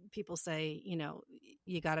art, people say,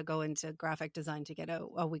 you got to go into graphic design to get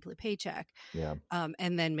a weekly paycheck.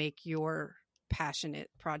 And then make your passionate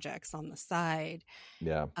projects on the side.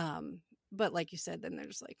 But like you said, then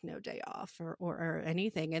there's like no day off or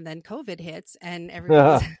anything. And then COVID hits and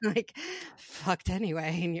everybody's like fucked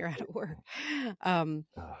anyway, and you're out of work.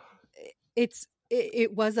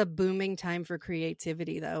 It was a booming time for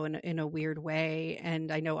creativity, though, in a weird way.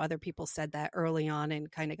 And I know other people said that early on and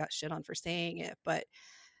kind of got shit on for saying it. But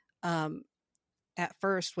at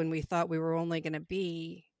first, when we thought we were only going to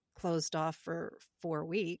be closed off for 4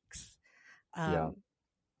 weeks,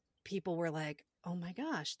 people were like, oh my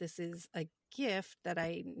gosh, this is a gift that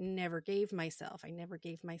I never gave myself. I never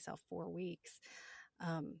gave myself 4 weeks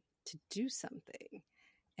to do something.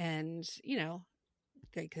 And,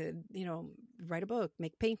 they could, write a book,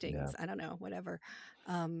 make paintings. I don't know, whatever.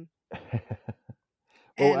 And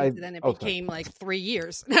then it became like 3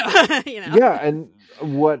 years, Yeah. And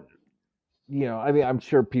what, I mean, I'm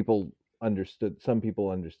sure some people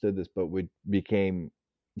understood this, but what became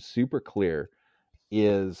super clear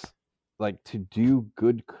is, like, to do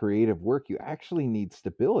good creative work, you actually need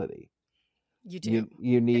stability. You do.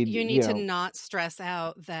 You need to not stress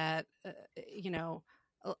out that,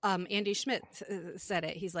 Andy Schmidt said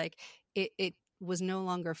it. He's like, it was no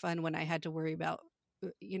longer fun when I had to worry about,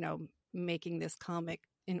 making this comic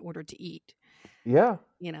in order to eat. Yeah.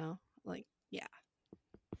 Like, yeah.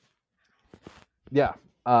 Yeah.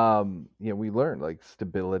 We learned like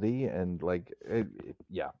stability and like,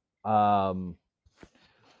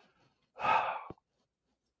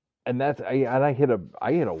 and that's, I hit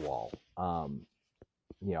a wall. I'm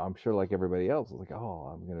sure like everybody else was like,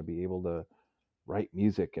 oh, I'm going to be able to write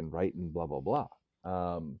music and write and blah, blah, blah.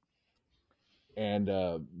 And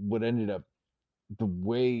what ended up, the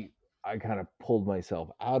way I kind of pulled myself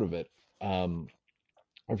out of it, a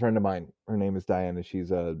friend of mine, her name is Diana.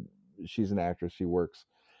 She's an actress. She works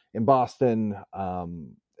in Boston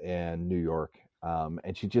and New York.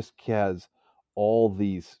 And she just has all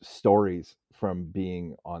these stories from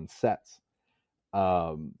being on sets.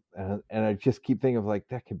 And I just keep thinking of like,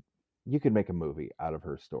 you could make a movie out of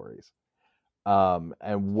her stories.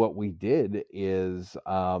 And what we did is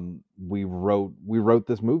we wrote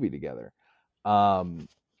this movie together.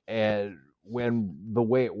 And when the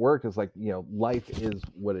way it worked is like, life is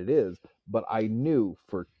what it is, but I knew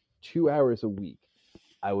for 2 hours a week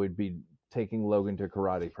I would be taking Logan to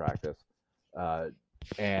karate practice,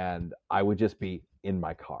 and I would just be in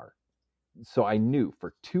my car. So I knew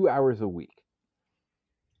for 2 hours a week,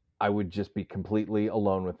 I would just be completely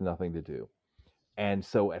alone with nothing to do. And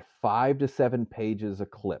so at 5 to 7 pages a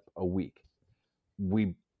clip a week,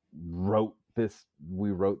 we wrote this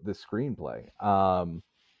screenplay.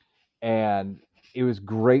 And it was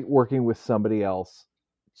great working with somebody else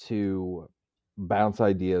to bounce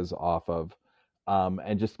ideas off of,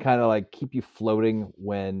 and just kind of like keep you floating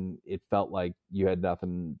when it felt like you had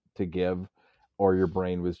nothing to give or your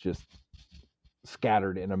brain was just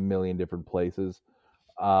scattered in a million different places.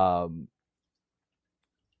 Um,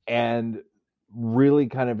 and really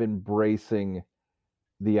kind of embracing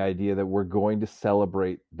the idea that we're going to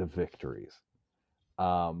celebrate the victories.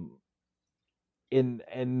 Um, in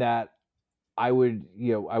that I would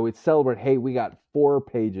celebrate, hey, we got 4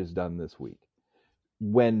 pages done this week.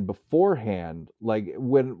 When beforehand, like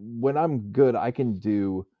when I'm good, I can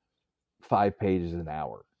do 5 pages an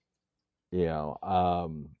hour.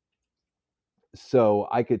 So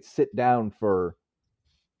I could sit down for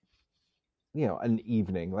an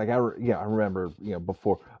evening. Like I remember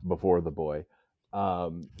before the boy,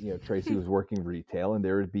 Tracy was working retail, and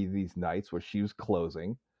there would be these nights where she was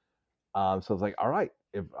closing. So I was like, all right,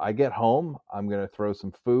 if I get home, I'm going to throw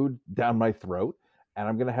some food down my throat, and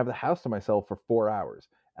I'm going to have the house to myself for 4 hours.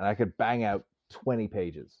 And I could bang out 20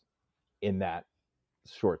 pages in that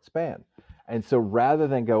short span. And so rather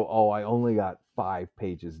than go, oh, I only got 5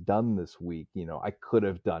 pages done this week, I could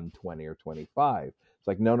have done 20 or 25. It's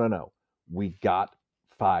like, no. We got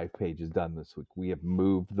 5 pages done this week. We have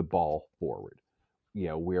moved the ball forward.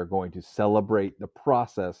 We are going to celebrate the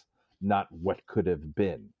process, not what could have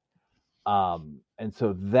been. And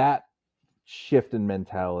so that shift in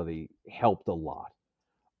mentality helped a lot.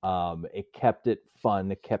 It kept it fun.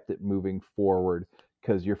 It kept it moving forward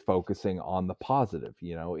because you're focusing on the positive.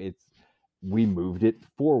 We moved it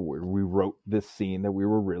forward. We wrote this scene that we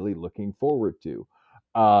were really looking forward to.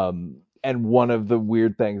 And one of the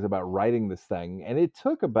weird things about writing this thing, and it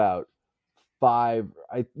took about I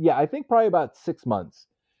think probably about 6 months.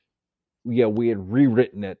 Yeah, we had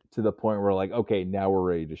rewritten it to the point where like, okay, now we're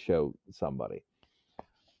ready to show somebody.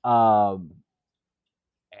 And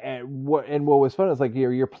what was fun is like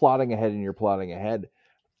you're plotting ahead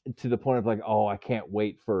to the point of like, oh, I can't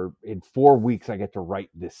wait for in 4 weeks I get to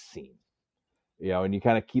write this scene, and you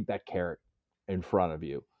kind of keep that carrot in front of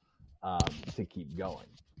you to keep going.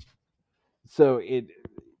 So a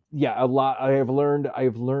lot. I've learned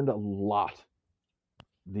a lot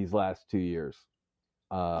these last 2 years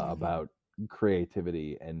about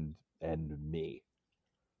creativity and me.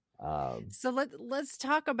 So let's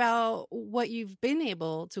talk about what you've been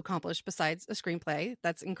able to accomplish besides a screenplay.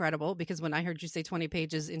 That's incredible, because when I heard you say 20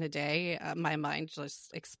 pages in a day, my mind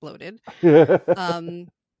just exploded. That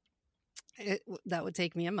would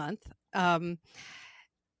take me a month.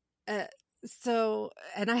 So,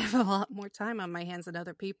 and I have a lot more time on my hands than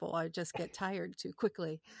other people. I just get tired too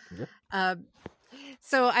quickly. Yep.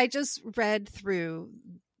 So I just read through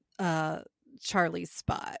Charlie's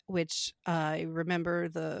Spot, which I remember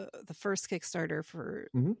the first Kickstarter for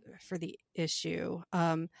the issue,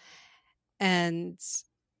 and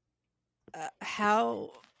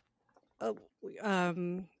how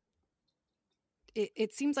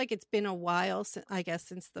it seems like it's been a while,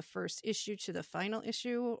 since the first issue to the final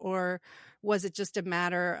issue, or was it just a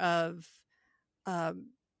matter of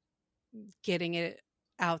getting it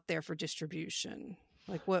out there for distribution?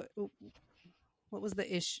 Like what was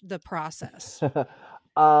the process?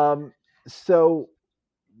 So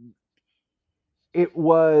it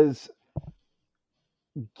was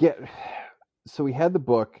so we had the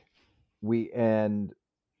book, and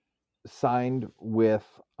signed with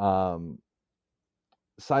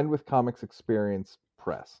Comics Experience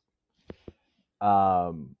Press,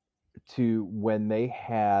 to when they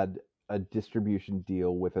had a distribution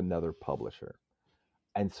deal with another publisher.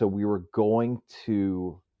 And so we were going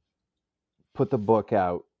to put the book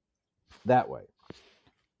out that way.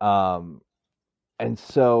 And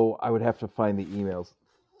so I would have to find the emails.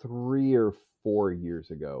 3 or 4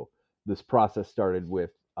 years ago, this process started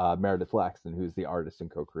with Meredith Laxton, who's the artist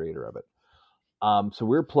and co-creator of it. So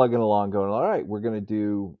we're plugging along, going, all right, we're going to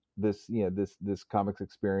do this, this Comics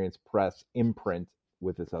Experience Press imprint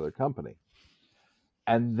with this other company.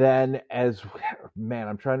 And then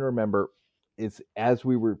I'm trying to remember, as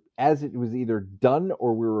it was either done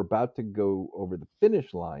or we were about to go over the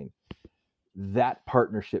finish line, that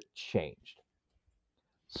partnership changed.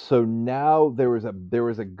 So now there was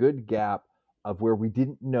a good gap of where we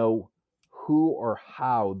didn't know who or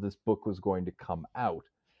how this book was going to come out.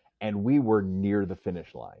 and we were near the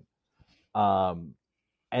finish line.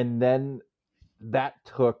 And then that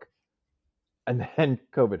took, and then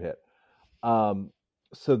COVID hit.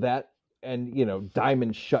 So that, and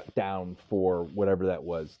Diamond shut down for whatever that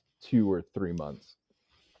was, 2 or 3 months.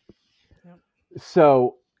 Yep.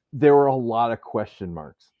 So there were a lot of question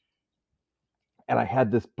marks, and I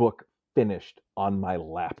had this book finished on my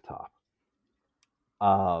laptop.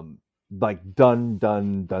 Like done,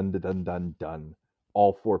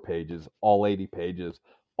 all 4 pages, all 80 pages,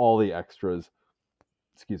 all the extras.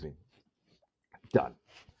 Excuse me. Done.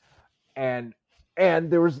 And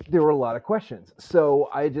there were a lot of questions. So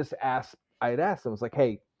I had asked them, I was like,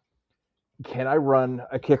 hey, can I run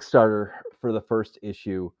a Kickstarter for the first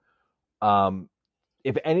issue?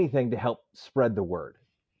 If anything, to help spread the word,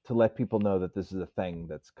 to let people know that this is a thing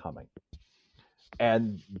that's coming.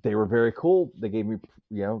 And they were very cool. They gave me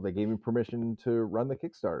permission to run the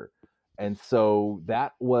Kickstarter. And so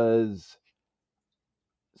that was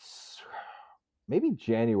maybe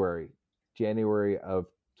January of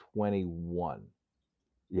 21.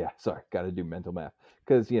 Yeah, sorry, got to do mental math,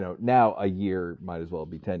 because now a year might as well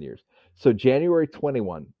be 10 years. So January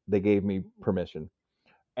 21, they gave me permission,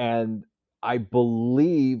 and I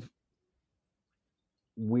believe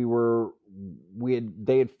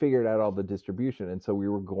they had figured out all the distribution, and so we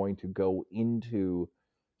were going to go into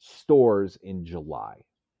stores in July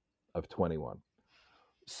of 21.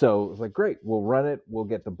 So it was like, great, we'll run it, we'll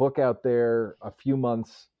get the book out there a few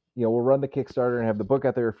months, we'll run the Kickstarter and have the book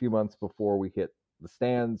out there a few months before we hit the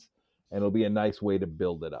stands, and it'll be a nice way to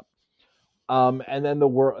build it up. And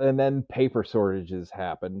then paper shortages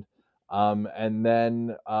happened, and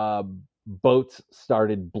then boats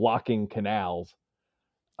started blocking canals,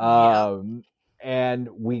 and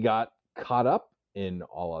we got caught up in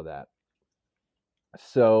all of that.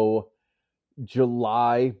 So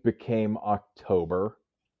July became October.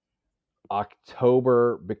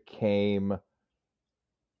 October became,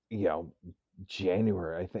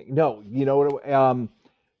 January, I think. No,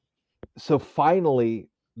 so finally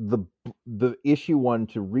the issue 1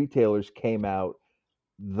 to retailers came out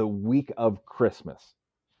the week of Christmas.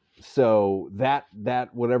 So that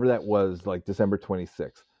whatever that was, like December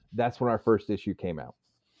 26th, that's when our first issue came out.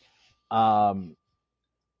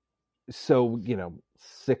 So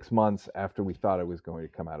 6 months after we thought it was going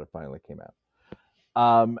to come out, it finally came out.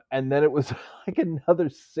 And then it was like another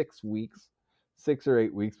 6 or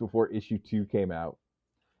 8 weeks before issue 2 came out.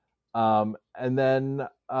 And then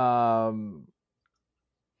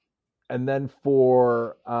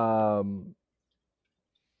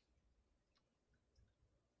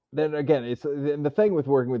then again, and the thing with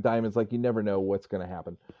working with Diamond is, like, you never know what's going to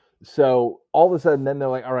happen. So all of a sudden, then they're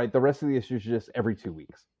like, all right, the rest of the issues are just every 2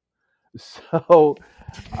 weeks. So,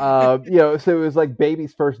 so it was like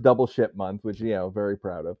baby's first double ship month, which, very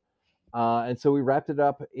proud of. And so we wrapped it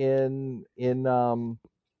up in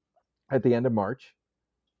at the end of March.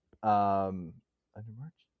 End of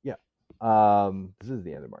March? Yeah. This is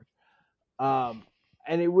the end of March.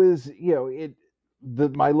 And it was,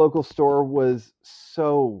 my local store was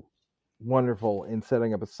so wonderful in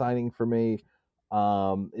setting up a signing for me.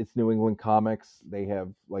 It's New England Comics. They have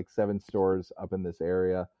like 7 stores up in this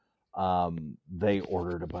area. They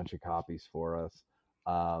ordered a bunch of copies for us.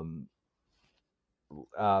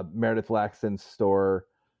 Meredith Laxton's store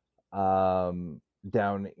down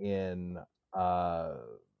in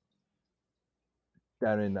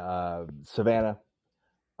Savannah,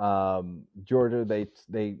 Georgia.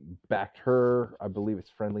 They backed her. I believe it's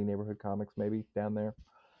Friendly Neighborhood Comics, maybe, down there.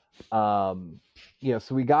 So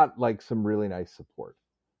we got like some really nice support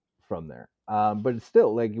from there. But it's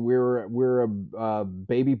still like we're a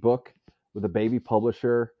baby book with a baby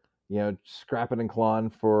publisher, scrapping and clawing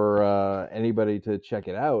for anybody to check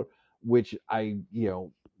it out, which I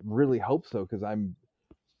really hope so, because I'm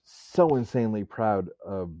so insanely proud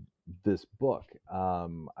of this book. I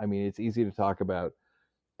mean, it's easy to talk about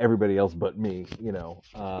everybody else but me,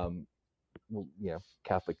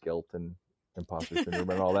 Catholic guilt and imposter syndrome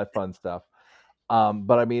and all that fun stuff.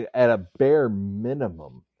 But I mean, at a bare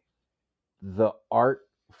minimum, the art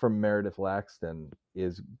from Meredith Laxton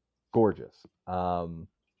is gorgeous.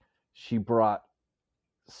 She brought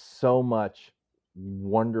so much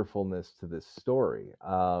wonderfulness to this story.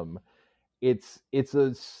 It's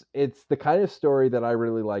the kind of story that I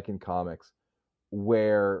really like in comics,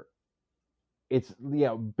 where it's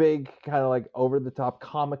big, kind of like over the top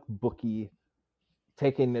comic booky,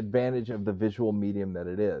 taking advantage of the visual medium that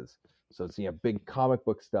it is. So it's big comic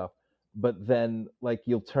book stuff, but then like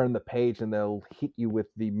you'll turn the page and they'll hit you with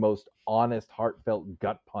the most honest, heartfelt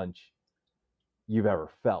gut punch you've ever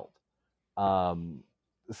felt.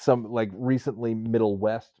 some like recently Middle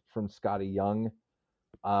West from Scotty Young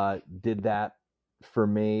did that for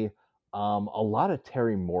me. A lot of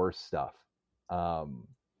Terry Moore stuff,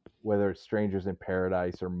 whether it's Strangers in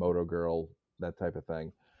Paradise or Moto Girl, that type of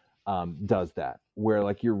thing, does that. Where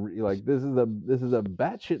like you're like this is a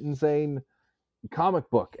batshit insane comic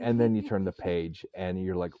book, and then you turn the page and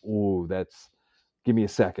you're like, ooh, that's give me a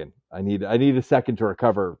second. I need a second to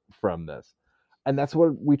recover from this, and that's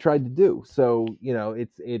what we tried to do. So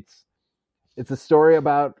it's a story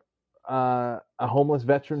about a homeless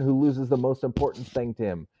veteran who loses the most important thing to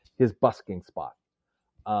him, his busking spot.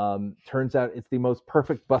 Turns out it's the most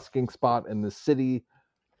perfect busking spot in the city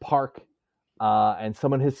park, and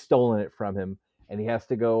someone has stolen it from him, and he has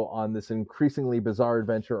to go on this increasingly bizarre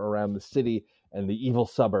adventure around the city and the evil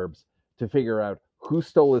suburbs to figure out who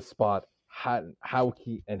stole his spot, how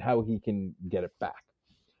he can get it back.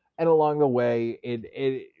 And along the way,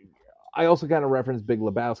 I also kind of reference Big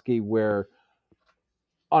Lebowski, where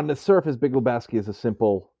on the surface, Big Lebowski is a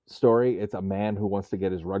simple story. It's a man who wants to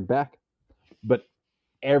get his rug back, but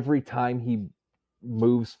every time he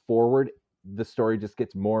moves forward, the story just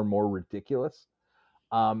gets more and more ridiculous.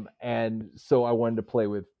 And so I wanted to play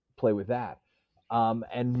with that.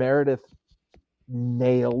 And Meredith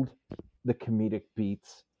nailed the comedic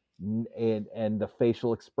beats and the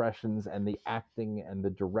facial expressions and the acting and the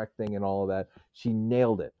directing and all of that. She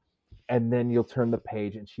nailed it. And then you'll turn the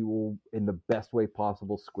page and she will, in the best way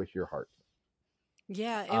possible, squish your heart.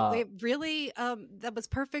 Yeah, it really, that was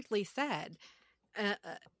perfectly said.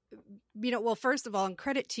 Well, first of all, and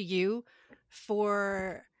credit to you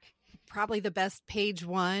for probably the best page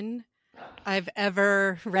one I've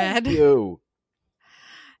ever read. Thank you.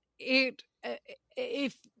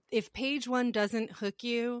 If page one doesn't hook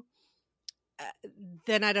you,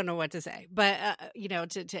 then I don't know what to say. But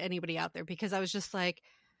to anybody out there, because I was just like,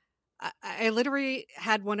 I literally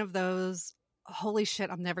had one of those, holy shit,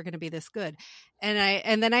 I'm never going to be this good.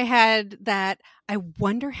 And then I had that, I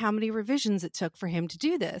wonder how many revisions it took for him to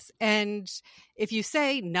do this. And if you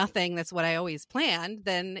say nothing, that's what I always planned,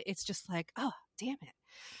 then it's just like, oh, damn it.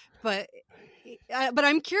 But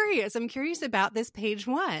I'm curious. I'm curious about this page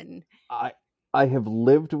one. I have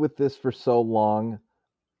lived with this for so long.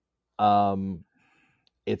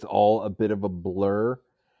 It's all a bit of a blur.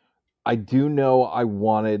 I do know I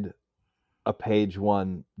wanted a page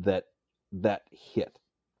one that hit.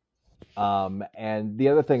 And the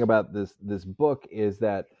other thing about this book is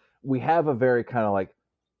that we have a very kind of like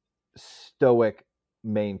stoic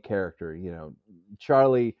main character.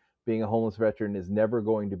 Charlie, being a homeless veteran, is never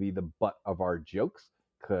going to be the butt of our jokes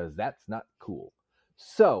because that's not cool.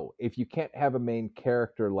 So if you can't have a main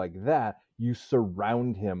character like that, you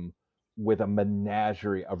surround him with a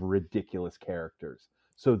menagerie of ridiculous characters.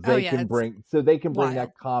 So they can bring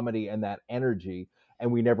that comedy and that energy,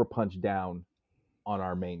 and we never punch down on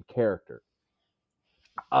our main character.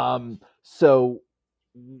 So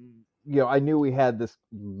I knew we had this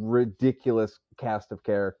ridiculous cast of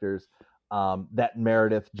characters, that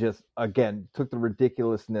Meredith just again took the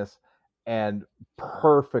ridiculousness and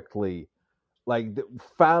perfectly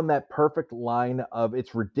found that perfect line of,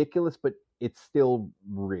 it's ridiculous but it's still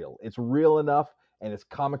real. It's real enough and it's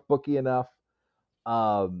comic booky enough,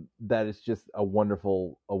 that it's just a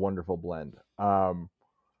wonderful blend. And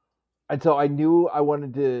so I knew I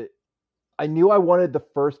wanted the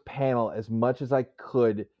first panel as much as I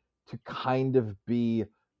could to kind of be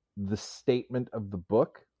the statement of the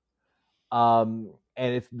book. And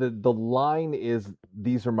it's the line is,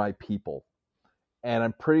 "These are my people." And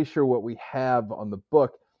I'm pretty sure what we have on the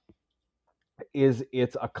book is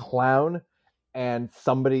it's a clown and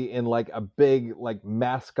somebody in like a big like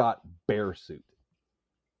mascot bear suit.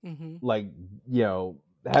 Mm-hmm.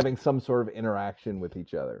 Having some sort of interaction with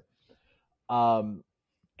each other.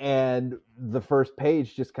 And the first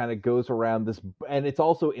page just kind of goes around this, and it's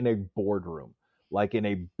also in a boardroom, like in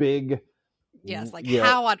a big. Yes,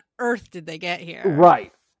 how on earth did they get here?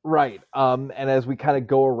 Right. And as we kind of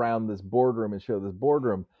go around this boardroom and show this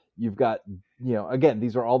boardroom, you've got, again,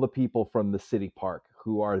 these are all the people from the city park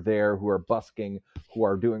who are there, who are busking, who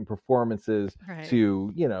are doing performances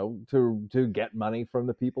to get money from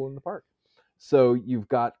the people in the park. So you've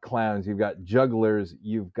got clowns, you've got jugglers,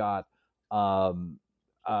 you've got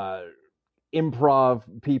improv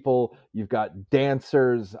people, you've got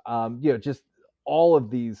dancers, just all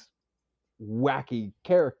of these wacky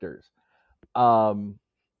characters.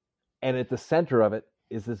 And at the center of it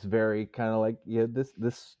is this very kind of like, this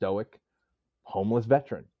stoic homeless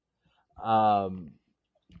veteran.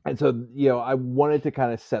 And so, I wanted to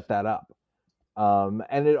kind of set that up.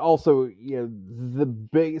 And it also,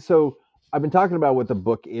 I've been talking about what the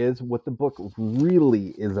book is. What the book really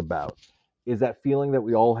is about is that feeling that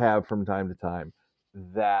we all have from time to time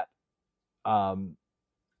that um,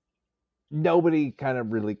 nobody kind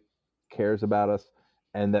of really cares about us,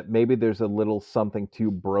 and that maybe there's a little something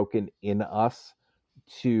too broken in us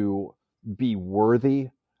to be worthy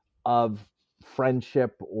of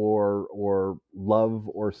friendship or love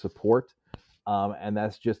or support. And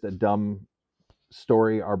that's just a dumb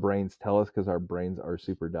story our brains tell us because our brains are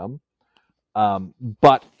super dumb.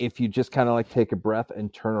 But if you just kind of like take a breath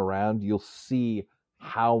and turn around, you'll see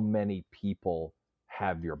how many people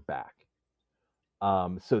have your back.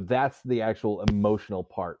 So that's the actual emotional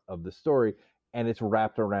part of the story. And it's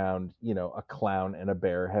wrapped around, a clown and a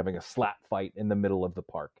bear having a slap fight in the middle of the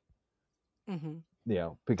park. Mm-hmm.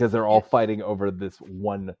 Because they're all fighting over this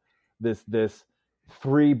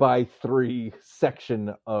 3x3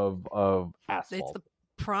 section of asphalt. It's the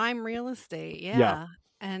prime real estate. Yeah.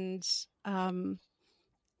 And and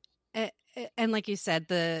like you said,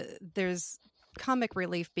 there's comic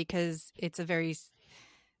relief because it's a very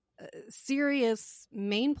serious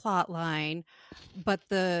main plot line, but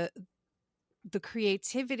the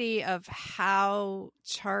creativity of how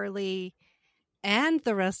Charlie and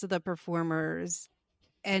the rest of the performers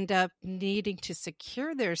end up needing to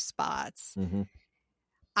secure their spots. Mm-hmm.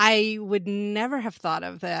 I would never have thought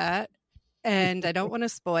of that, and I don't want to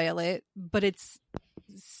spoil it, but it's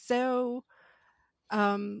so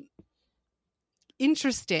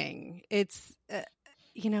interesting. It's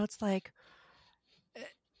it's like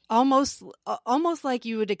almost like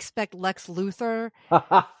you would expect Lex Luthor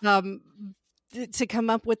to come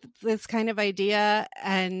up with this kind of idea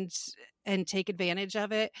and take advantage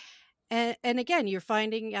of it. And again, you're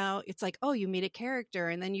finding out, it's like, oh, you meet a character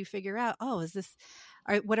and then you figure out, oh,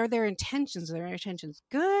 what are their intentions? Are their intentions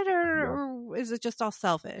good, or is it just all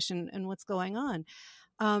selfish, and what's going on?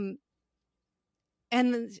 And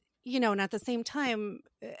and at the same time,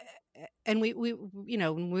 and we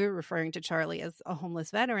when we're referring to Charlie as a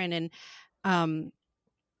homeless veteran, and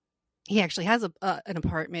he actually has an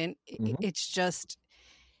apartment. Mm-hmm. It's just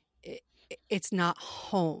it's not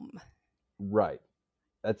home. Right.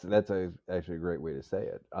 That's actually a great way to say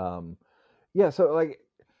it. Yeah. So like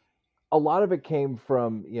a lot of it came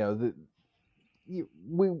from we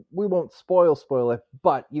won't spoil it,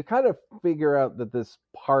 but you kind of figure out that this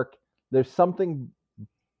park, there's something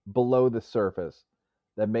below the surface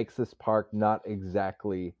that makes this park not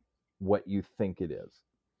exactly what you think it is.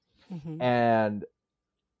 Mm-hmm. And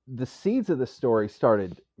the seeds of the story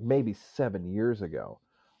started maybe 7 years ago.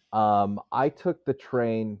 I took the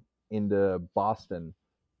train into Boston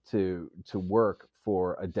to work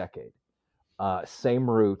for a decade. Same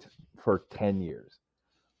route for 10 years.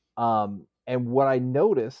 And what I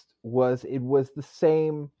noticed was it was the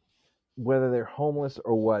same, whether they're homeless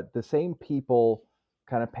or what, the same people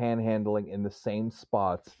kind of panhandling in the same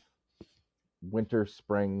spots, winter,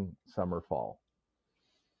 spring, summer, fall.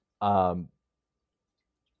 And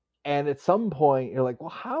at some point you're like, well,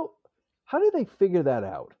 how do they figure that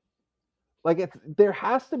out? Like there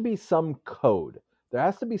has to be some code. There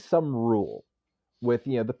has to be some rule with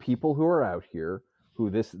the people who are out here who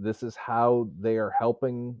this is how they are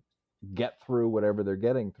helping get through whatever they're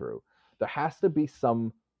getting through. There has to be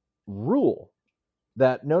some rule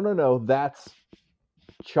that no, that's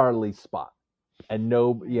Charlie's spot, and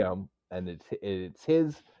no, and it's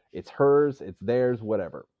his, it's hers, it's theirs,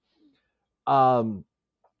 whatever. And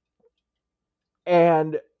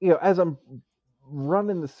as I'm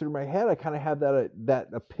running this through my head, I kind of had that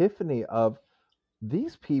epiphany of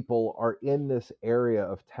these people are in this area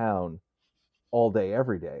of town all day,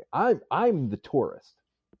 every day. I'm the tourist.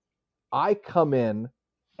 I come in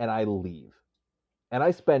and I leave, and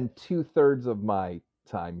I spend 2/3 of my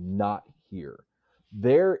time not here.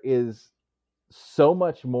 There is so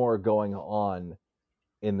much more going on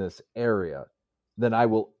in this area than I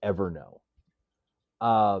will ever know.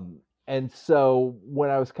 And so when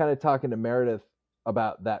I was kind of talking to Meredith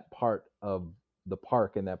about that part of the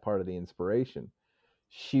park and that part of the inspiration,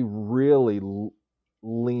 she really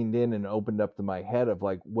leaned in and opened up to my head of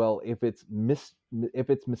like, well, if it's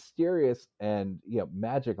mysterious and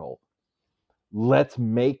magical, let's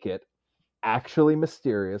make it actually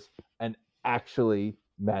mysterious and actually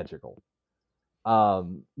magical.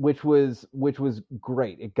 Which was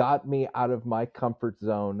great. It got me out of my comfort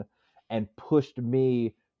zone and pushed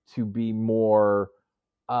me to be more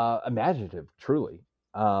imaginative, truly.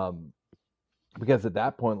 Because at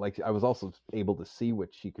that point, like, I was also able to see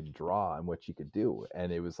what she could draw and what she could do,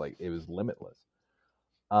 and it was limitless.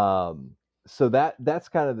 So that's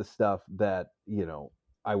kind of the stuff that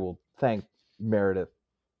I will thank Meredith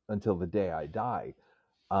until the day I die.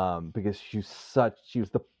 because she was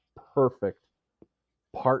the perfect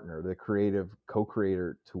partner, the creative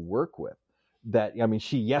co-creator to work with. That, I mean,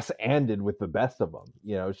 she yes-anded with the best of them.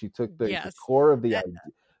 You know, she took the Yes. core of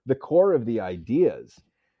the core of the ideas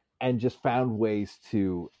and just found ways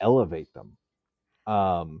to elevate them.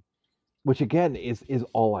 Which again is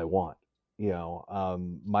all I want. You know,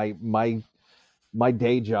 my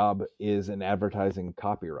day job is an advertising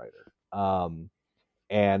copywriter.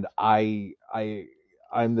 And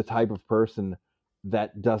I'm the type of person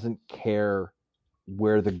that doesn't care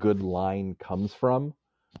where the good line comes from.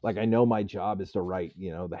 Like, I know my job is to write,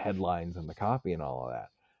 you know, the headlines and the copy and all of that,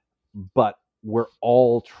 but we're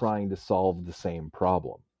all trying to solve the same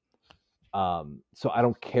problem. So I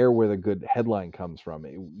don't care where the good headline comes from.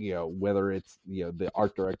 You know, whether it's, you know, the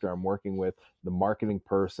art director I'm working with, the marketing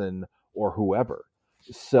person, or whoever.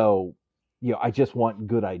 So, you know, I just want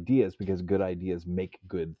good ideas, because good ideas make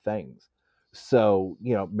good things. So,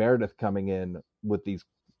 you know, Meredith coming in with these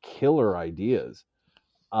killer ideas,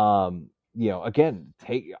 you know, again,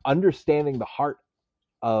 understanding the heart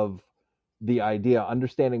of the idea,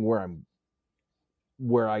 understanding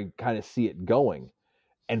where I kind of see it going,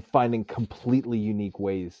 and finding completely unique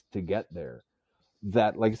ways to get there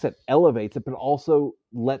that, like I said, elevates it, but also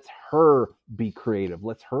lets her be creative,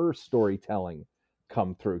 lets her storytelling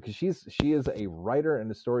come through, because she is a writer and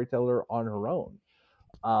a storyteller on her own.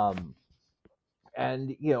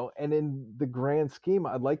 And, you know, and in the grand scheme,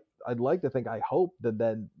 I'd like to think, I hope that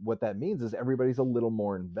then what that means is everybody's a little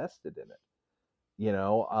more invested in it. You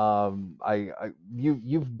know,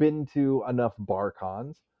 you've been to enough bar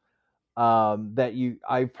cons, that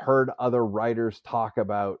I've heard other writers talk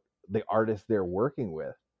about the artists they're working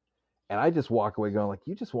with, and I just walk away going like,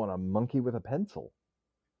 you just want a monkey with a pencil,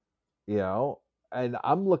 you know. And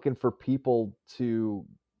I'm looking for people to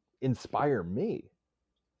inspire me,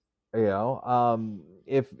 you know.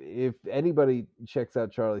 If anybody checks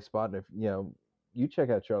out Charlie Spot, and if, you know, you check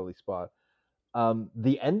out Charlie Spot,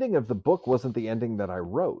 the ending of the book wasn't the ending that I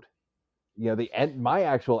wrote. You know, my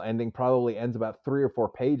actual ending probably ends about 3 or 4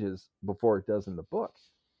 pages before it does in the book.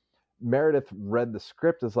 Meredith read the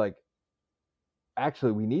script, is like,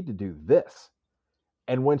 actually, we need to do this.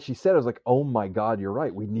 And when she said it, I was like, oh my God, you're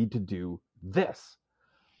right. We need to do this.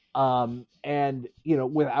 And, you know,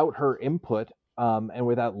 without her input, and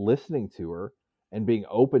without listening to her and being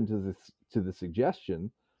open to the suggestion,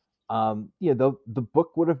 you know, the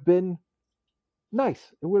book would have been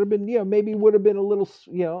nice. It would have been, you know, maybe would have been a little,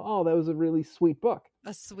 you know, oh, that was a really sweet book.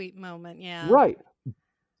 A sweet moment, yeah. Right.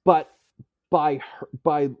 But by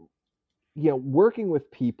you know, working with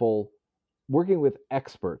people, working with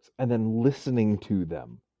experts, and then listening to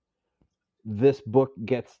them, this book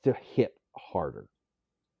gets to hit harder.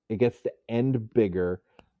 It gets to end bigger.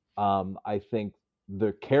 I think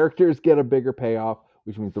the characters get a bigger payoff,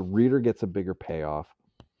 which means the reader gets a bigger payoff,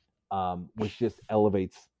 which just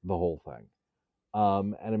elevates the whole thing.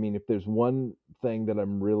 And I mean, if there's one thing that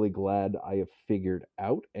I'm really glad I have figured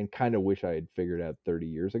out, and kind of wish I had figured out 30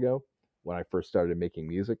 years ago when I first started making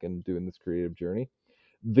music and doing this creative journey,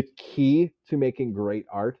 the key to making great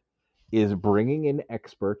art is bringing in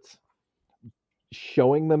experts,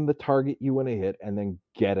 showing them the target you want to hit, and then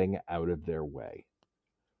getting out of their way.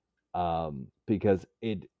 Because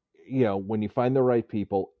it, you know, when you find the right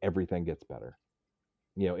people, everything gets better.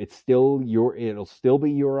 You know, it'll still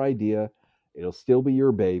be your idea, it'll still be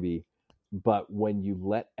your baby, but when you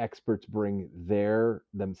let experts bring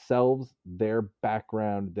themselves, their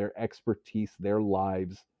background, their expertise, their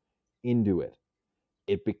lives into it,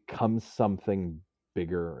 it becomes something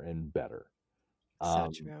bigger and better. So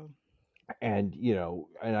true. And, you know,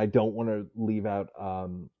 and I don't want to leave out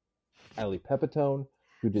Ali Pepitone,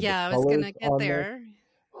 who did Yeah, the I was colors gonna get on there. this.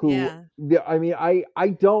 Who, yeah, I mean, I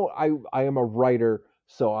am a writer,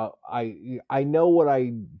 so I know what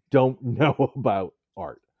I don't know about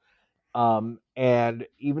art. And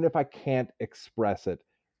even if I can't express it,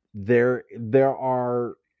 there's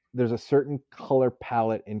a certain color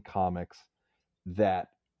palette in comics that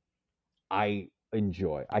I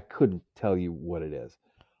enjoy. I couldn't tell you what it is.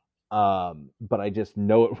 But I just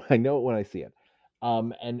know it. I know it when I see it.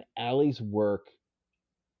 And Allie's work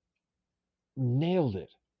nailed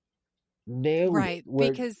it. Right,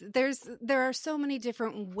 Where, because there are so many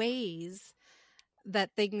different ways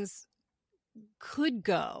that things could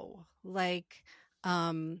go. Like,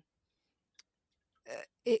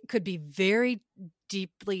 it could be very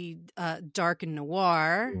deeply dark and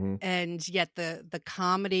noir, mm-hmm. and yet the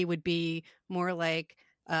comedy would be more like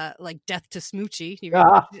Death to Smoochie.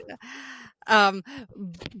 um,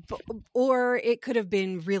 or it could have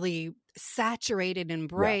been really saturated and Yeah.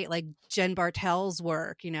 bright, like Jen Bartel's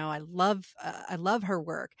work. I love her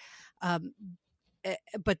work, um,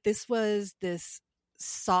 but this was this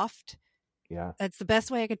soft. Yeah. That's the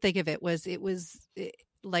best way I could think of it.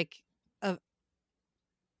 Like a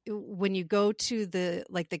when you go to the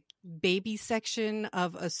baby section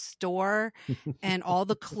of a store and all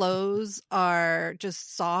the clothes are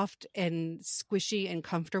just soft and squishy and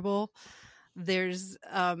comfortable, there's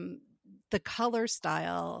the color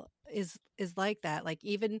style is like that. Like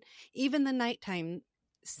even the nighttime Yeah.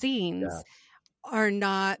 scenes are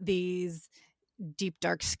not these deep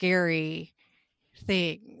dark scary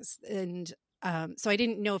things. And so I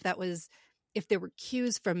didn't know if there were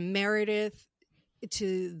cues from Meredith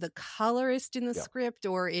to the colorist in the Yeah. script,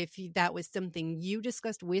 or if that was something you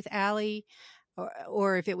discussed with Allie,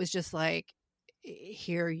 or if it was just like,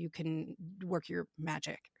 here you can work your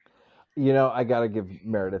magic. I got to give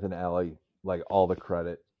Meredith and Allie like all the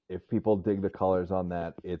credit. If people dig the colors on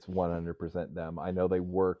that, it's 100% them. Um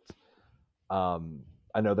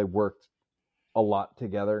I know they worked a lot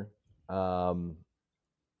together. Um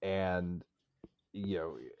and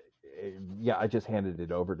yeah, I just handed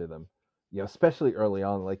it over to them. Especially early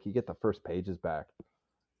on, like you get the first pages back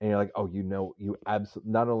and you're like, "Oh, you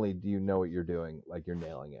absolutely not only do you know what you're doing, like you're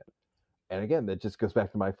nailing it." And again, that just goes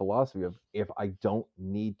back to my philosophy of if I don't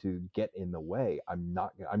need to get in the way,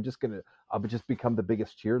 I'll just become the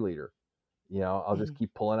biggest cheerleader. I'll just Mhm.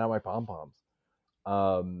 keep pulling out my pom poms,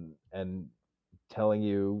 and telling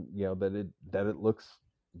you, that it looks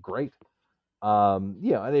great.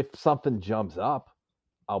 And if something jumps up,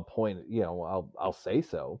 I'll point, I'll say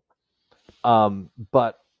so.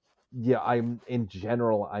 But yeah, in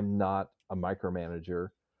general, I'm not a micromanager.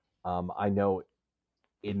 I know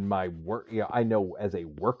in my work, I know as a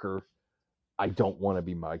worker, I don't want to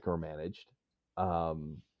be micromanaged.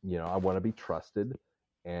 I want to be trusted,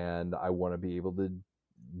 and I want to be able to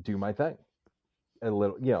do my thing a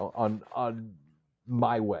little, on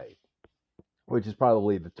my way, which is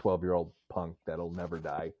probably the 12-year-old punk that'll never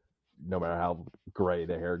die, no matter how gray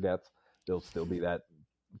the hair gets. There'll still be that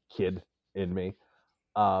kid in me.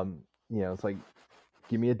 It's like,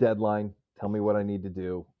 give me a deadline, tell me what I need to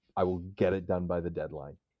do. I will get it done by the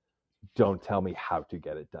deadline. Don't tell me how to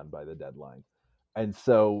get it done by the deadline. And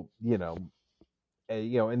so,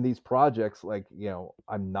 in these projects, like,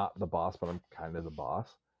 I'm not the boss, but I'm kind of the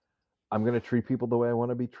boss. I'm going to treat people the way I want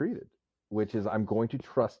to be treated, which is I'm going to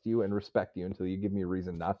trust you and respect you until you give me a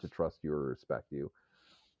reason not to trust you or respect you.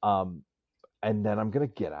 Um, and then I'm going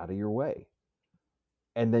to get out of your way.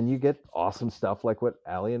 And then you get awesome stuff like what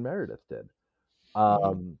Allie and Meredith did.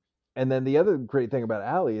 Mhm. And then the other great thing about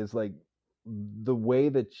Allie is like the way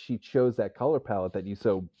that she chose that color palette that you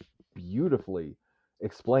so beautifully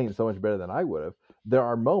explained so much better than I would have. There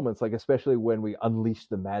are moments, like especially when we unleash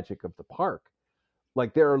the magic of the park.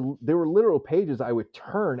 Like there were literal pages I would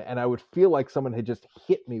turn and I would feel like someone had just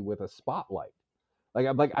hit me with a spotlight. Like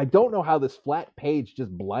I'm like, I don't know how this flat page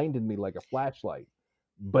just blinded me like a flashlight,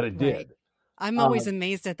 but it Right. did. I'm always Um,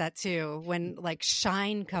 amazed at that too. When like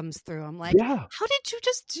shine comes through, I'm like, yeah, how did you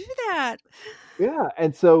just do that? yeah.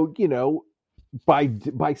 And so,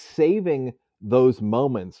 by saving those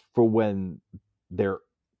moments for when they're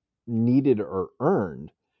needed or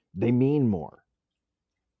earned, they mean more.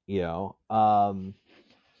 You know.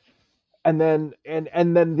 And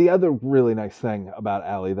then the other really nice thing about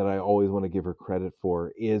Allie that I always want to give her credit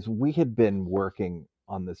for is we had been working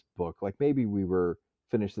on this book. Like maybe we were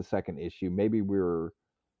finished the second issue, maybe we were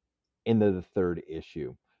into the third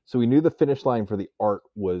issue. So we knew the finish line for the art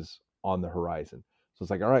was on the horizon. So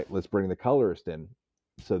it's like, all right, let's bring the colorist in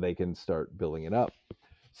so they can start building it up.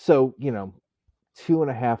 So,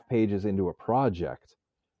 2.5 pages into a project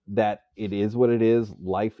that it is what it is,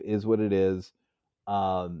 life is what it is.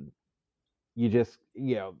 Um, you just,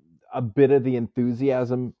 a bit of the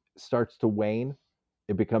enthusiasm starts to wane.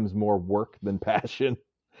 It becomes more work than passion.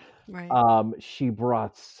 Right. She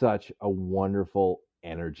brought such a wonderful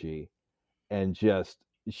energy and just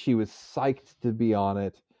she was psyched to be on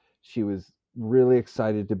it. She was really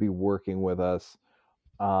excited to be working with us.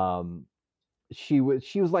 Um, she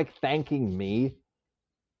was like thanking me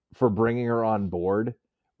for bringing her on board,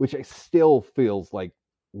 which I still feels like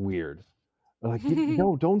weird. Like,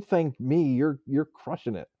 no, don't thank me. You're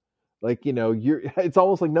crushing it. Like, you're. It's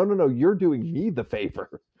almost like no, you're doing me the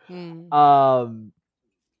favor. Mm. Um,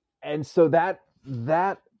 and so that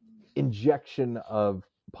injection of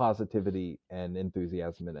positivity and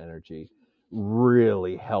enthusiasm and energy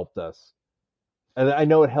really helped us, and I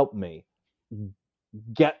know it helped me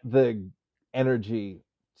get the energy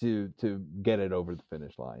to get it over the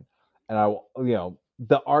finish line. And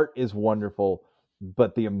the art is wonderful,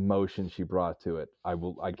 but the emotion she brought to it,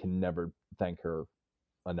 I can never thank her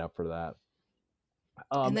enough for that.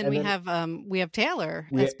 And then And then we have Taylor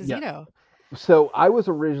yeah. Esposito. So I was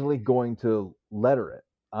originally going to letter it,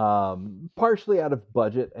 partially out of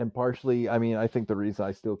budget and partially, I mean, I think the reason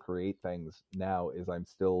I still create things now is I'm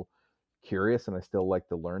still curious and I still like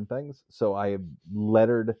to learn things. So I have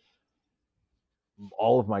lettered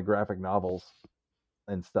all of my graphic novels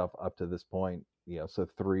and stuff up to this point, so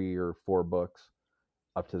 3 or 4 books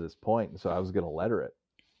up to this point. So I was going to letter it.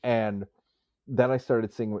 And then I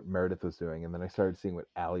started seeing what Meredith was doing, and then I started seeing what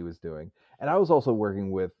Allie was doing. And I was also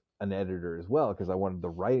working with an editor as well because I wanted the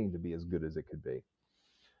writing to be as good as it could be.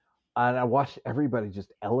 And I watched everybody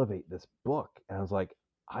just elevate this book, and I was like,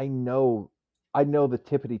 I know the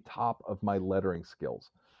tippity top of my lettering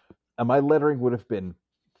skills, and my lettering would have been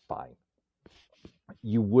fine.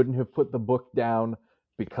 You wouldn't have put the book down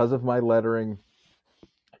because of my lettering.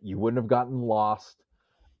 You wouldn't have gotten lost.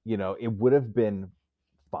 It would have been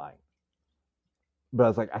fine. But I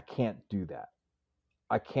was like, I can't do that.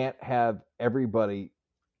 I can't have everybody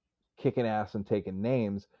kicking ass and taking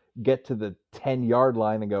names get to the 10-yard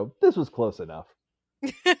line and go, this was close enough.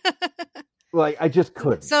 Like, I just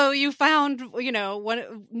couldn't. So you found,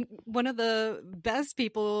 one of the best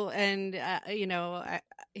people, and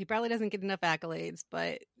he probably doesn't get enough accolades,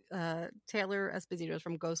 but Taylor Esposito is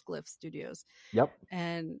from Ghost Glyph Studios. Yep.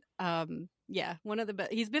 And one of the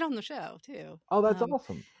best. He's been on the show too. Oh, that's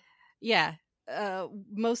awesome. Yeah,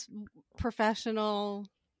 most professional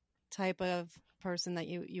type of person that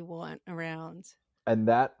you want around. And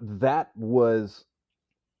that was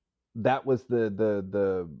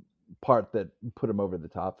the part that put him over the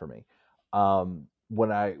top for me.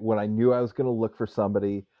 When I knew I was going to look for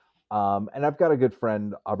somebody, and I've got a good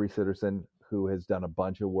friend, Aubrey Sitterson, who has done a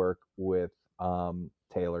bunch of work with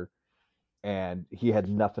Taylor, and he had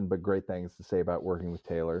nothing but great things to say about working with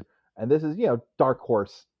Taylor. And this is, Dark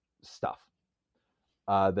Horse stuff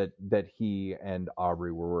that he and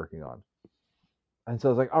Aubrey were working on. And so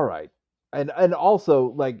I was like, all right. And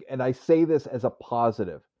also, like, and I say this as a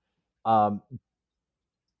positive,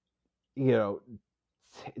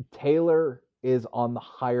 Taylor is on the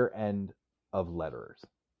higher end of letterers.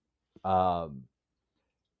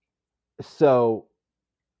 So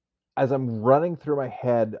as I'm running through my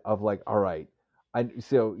head of like, all right,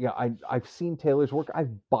 I've seen Taylor's work.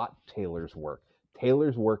 I've bought Taylor's work.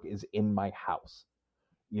 Taylor's work is in my house,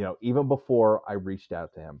 even before I reached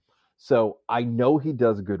out to him. So I know he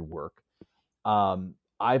does good work.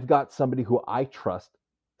 I've got somebody who I trust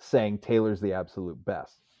saying Taylor's the absolute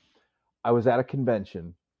best. I was at a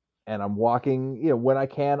convention and I'm walking, when I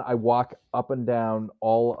can, I walk up and down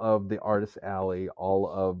all of the artist alley, all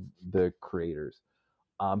of the creators,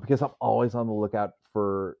 because I'm always on the lookout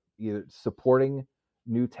for either supporting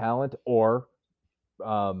new talent or,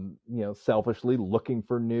 selfishly looking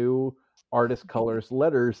for new artist colors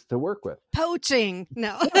letters to work with. Poaching.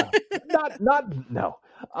 No. No.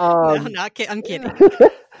 I'm kidding.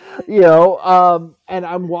 And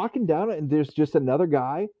I'm walking down and there's just another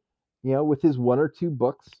guy, with his 1 or 2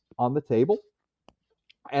 books on the table.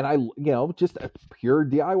 And I, just a pure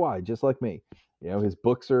DIY, just like me. His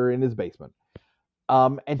books are in his basement.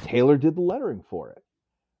 And Taylor did the lettering for it.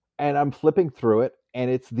 And I'm flipping through it, and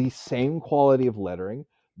it's the same quality of lettering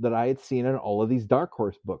that I had seen in all of these Dark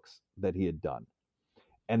Horse books that he had done.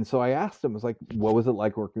 And so I asked him, I was like, what was it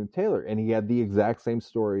like working with Taylor? And he had the exact same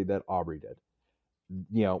story that Aubrey did.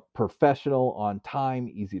 Professional, on time,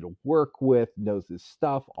 easy to work with, knows his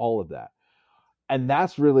stuff, all of that. And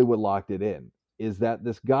that's really what locked it in, is that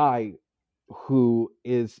this guy who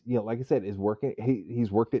is, like I said, is working,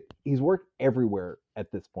 he's worked everywhere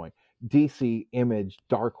at this point. DC, Image,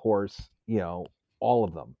 Dark Horse, all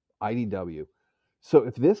of them, IDW. So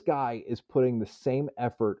if this guy is putting the same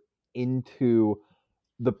effort into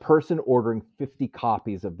the person ordering 50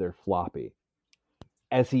 copies of their floppy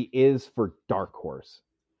as he is for Dark Horse,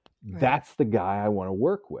 right, that's the guy I want to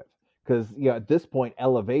work with. Because at this point,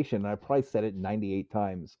 elevation, and I probably said it 98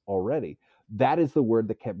 times already, that is the word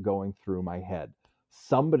that kept going through my head.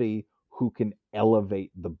 Somebody who can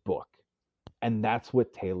elevate the book. And that's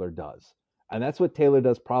what Taylor does. And that's what Taylor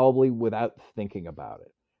does probably without thinking about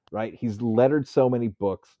it, right? He's lettered so many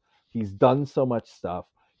books. He's done so much stuff.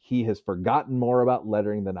 He has forgotten more about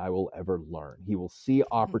lettering than I will ever learn. He will see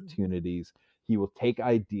opportunities. He will take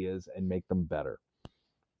ideas and make them better.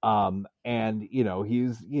 And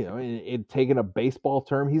he's, in taking a baseball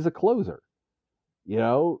term, he's a closer.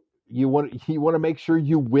 You want to make sure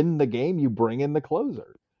you win the game, you bring in the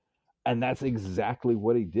closer. And that's exactly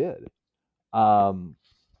what he did.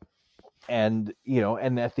 and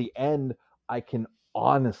and at the end, I can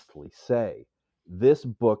honestly say this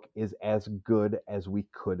book is as good as we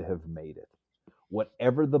could have made it.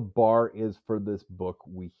 Whatever the bar is for this book,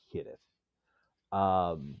 we hit it.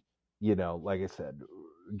 Like I said,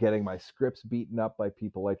 getting my scripts beaten up by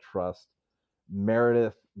people I trust,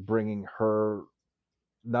 Meredith bringing her,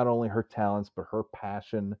 not only her talents but her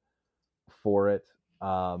passion for it.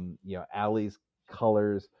 Allie's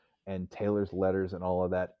colors and Taylor's letters and all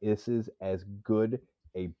of that. This is as good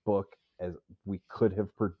a book as we could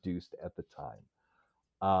have produced at the time.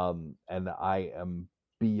 And I am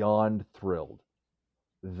beyond thrilled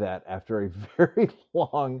that after a very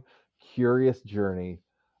long, curious journey,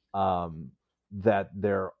 that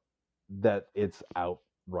it's out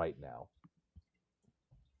right now.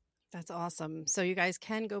 That's awesome. So you guys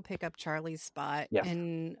can go pick up Charlie's Spot Yes.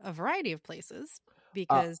 in a variety of places,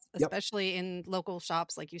 because Yep. especially in local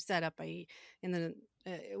shops, like you said, up in the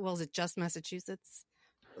is it just Massachusetts?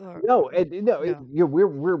 No,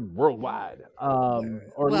 we're worldwide, or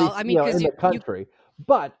at least I mean, because in the country.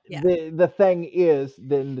 But yeah. the thing is,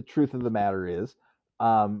 then the truth of the matter is,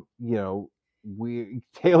 Taylor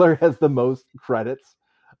has the most credits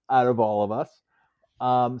out of all of us.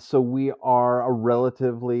 So we are a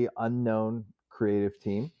relatively unknown creative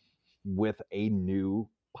team with a new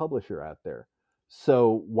publisher out there.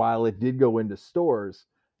 So while it did go into stores,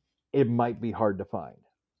 it might be hard to find.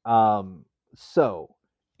 So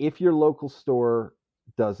if your local store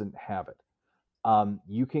doesn't have it,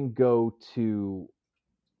 you can go to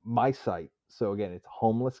my site. So again, it's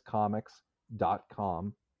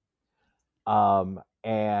homelesscomics.com.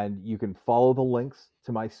 And you can follow the links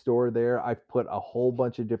to my store there. I've put a whole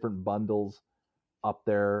bunch of different bundles up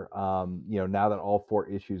there. Now that all 4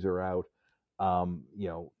 issues are out,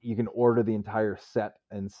 you can order the entire set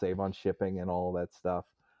and save on shipping and all that stuff.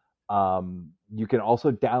 You can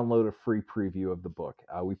also download a free preview of the book.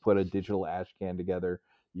 We put a digital ash can together.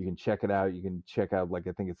 You can check it out. You can check out, I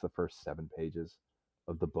think it's the first 7 pages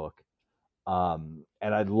of the book. And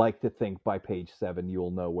I'd like to think by page 7, you'll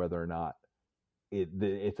know whether or not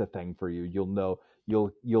it's a thing for you. You'll know,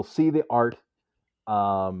 you'll see the art.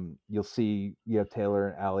 You'll see, Taylor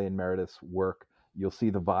and Allie and Meredith's work. You'll see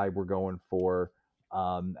the vibe we're going for.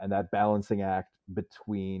 And that balancing act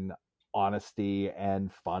between honesty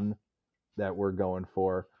and fun that we're going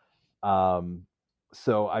for.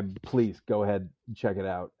 So please go ahead and check it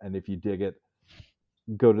out. And if you dig it,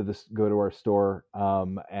 go to our store,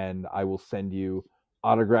 and I will send you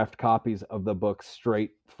autographed copies of the book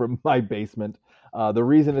straight from my basement. The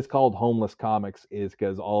reason it's called Homeless Comics is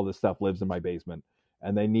because all this stuff lives in my basement,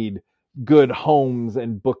 and they need good homes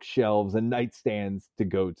and bookshelves and nightstands to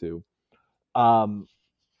go to.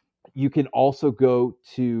 You can also go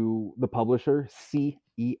to the publisher,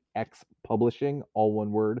 CEX Publishing, all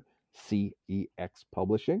one word, CEX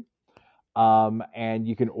Publishing. And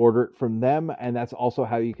you can order it from them, and that's also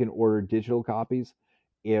how you can order digital copies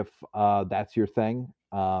if that's your thing.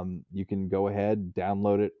 You can go ahead,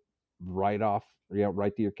 download it right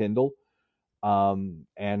to your Kindle,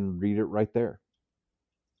 and read it right there.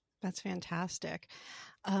 That's fantastic.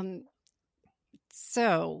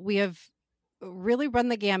 So we have really run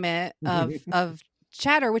the gamut of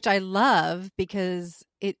chatter, which I love because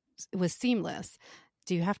it was seamless.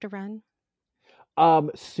 Do you have to run?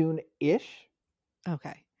 Soon-ish.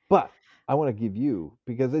 Okay. But I want to give you,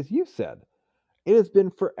 because as you said, it has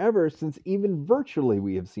been forever since even virtually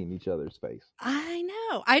we have seen each other's face. I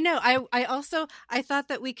know. I thought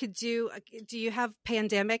that we could do you have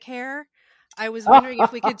pandemic hair? I was wondering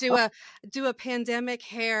if we could do a pandemic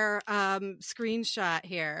hair screenshot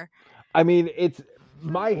here. I mean,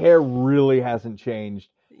 my hair really hasn't changed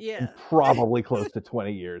in probably close to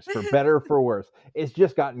 20 years, for better or for worse. It's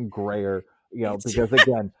just gotten grayer, because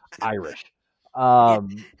again, Irish.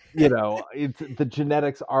 It's the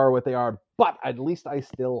genetics are what they are, but at least I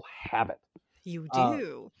still have it. You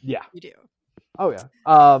do. Yeah. You do. Oh yeah.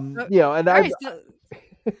 And that's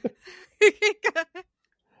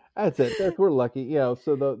it. We're lucky, so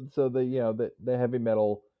the heavy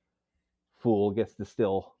metal fool gets to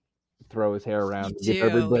still throw his hair around and give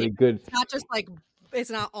everybody good. It's not just it's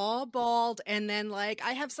not all bald and then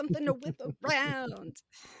I have something to whip around.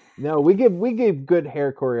 No, we give good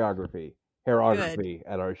hairography at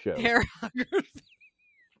our show. Hairography.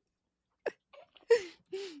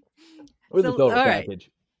 With the total package.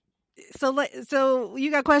 Right. So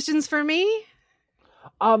you got questions for me?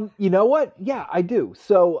 You know what? Yeah, I do.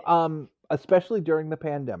 So, especially during the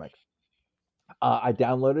pandemic, I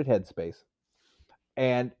downloaded Headspace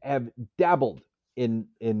and have dabbled in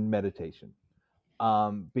meditation,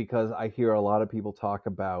 because I hear a lot of people talk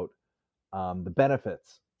about the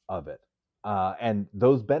benefits of it. and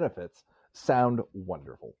those benefits sound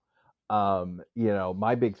wonderful.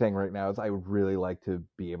 My big thing right now is I would really like to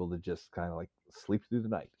be able to just kind of like sleep through the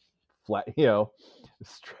night, flat,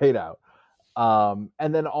 straight out.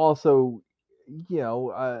 And then also,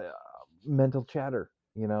 mental chatter.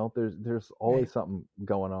 There's Right. always something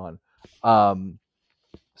going on.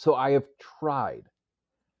 So I have tried,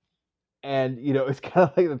 and it's kind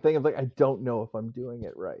of like the thing of like I don't know if I'm doing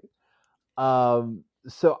it right.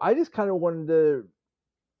 So I just kind of wanted to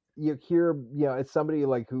hear, it's somebody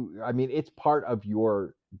like who, I mean, it's part of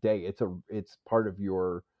your day. It's part of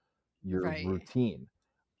your Right. routine.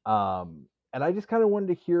 And I just kind of wanted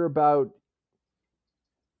to hear about,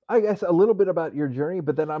 I guess, a little bit about your journey,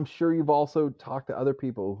 but then I'm sure you've also talked to other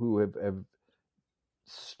people who have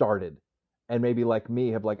started, and maybe like me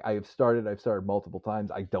have like I've started multiple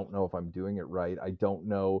times. I don't know if I'm doing it right. I don't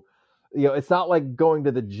know. It's not like going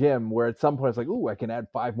to the gym where at some point it's like, ooh, I can add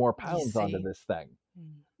 5 more You pounds onto see. this thing.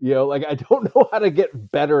 Like I don't know how to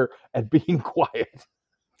get better at being quiet.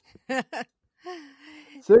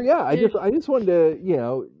 So yeah, I There- just wanted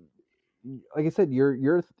to, like I said,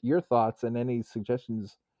 your thoughts and any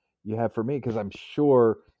suggestions you have for me, because I'm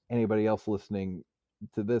sure anybody else listening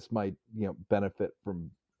to this might, benefit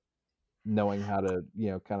from knowing how to,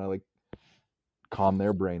 kind of like calm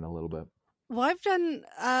their brain a little bit. well, I've done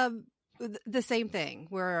the same thing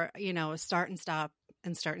where, start and stop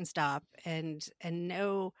and start and stop and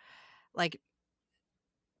know, like,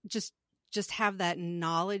 just have that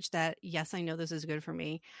knowledge that, yes, I know this is good for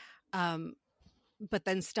me. But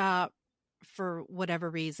then stop for whatever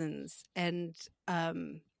reasons. And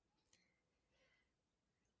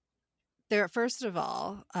there, first of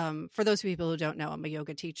all, for those people who don't know, I'm a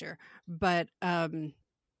yoga teacher, but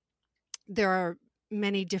there are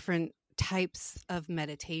many different types of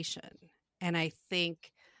meditation. And I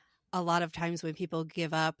think a lot of times when people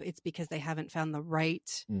give up, it's because they haven't found the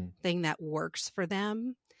right thing that works for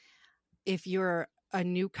them. If you're a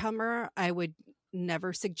newcomer, I would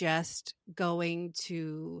never suggest going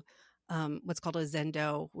to what's called a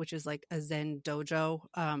Zendo, which is like a Zen dojo.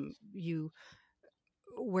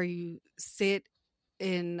 Where you sit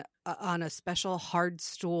in on a special hard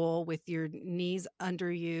stool with your knees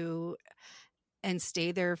under you and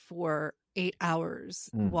stay there for 8 hours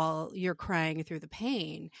while you're crying through the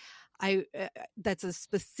pain. That's a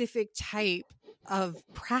specific type of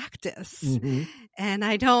practice, and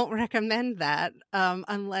I don't recommend that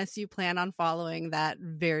unless you plan on following that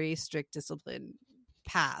very strict discipline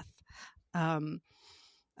path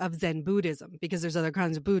of Zen Buddhism, because there's other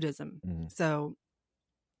kinds of Buddhism. So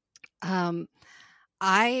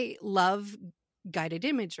I love guided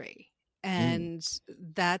imagery, and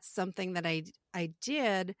that's something that I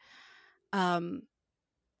did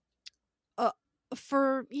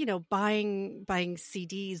for buying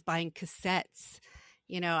CDs, buying cassettes.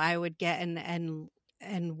 I would get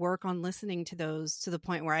and work on listening to those to the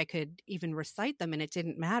point where I could even recite them, and it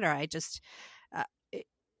didn't matter. I just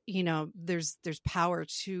there's power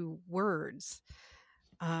to words,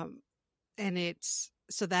 and it's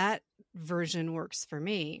so that version works for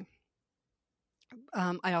me.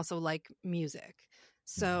 I also like music,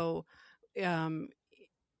 so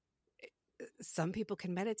some people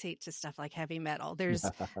can meditate to stuff like heavy metal.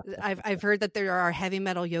 I've heard that there are heavy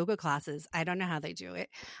metal yoga classes. I don't know how they do it.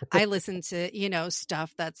 I listen to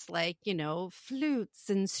stuff that's like flutes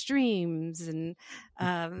and streams and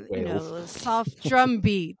soft drum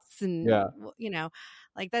beats and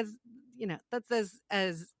like that's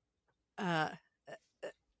as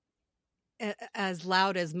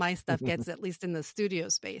loud as my stuff gets, at least in the studio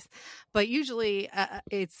space. But usually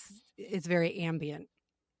it's very ambient.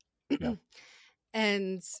 Yeah.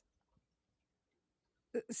 And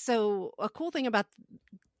so a cool thing about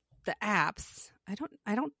the apps, I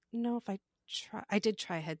don't know if I did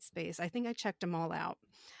try Headspace. I think I checked them all out.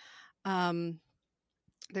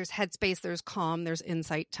 There's Headspace, there's Calm, there's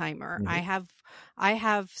Insight Timer. I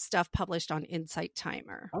have stuff published on Insight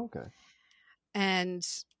Timer. Okay. And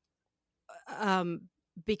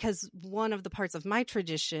because one of the parts of my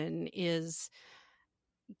tradition is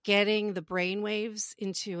getting the brain waves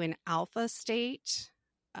into an alpha state.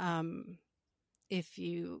 If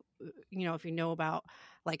you know about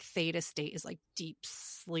like theta state is like deep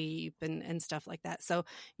sleep and stuff like that. So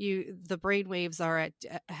the brain waves we're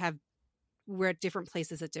at different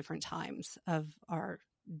places at different times of our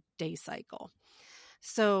day cycle.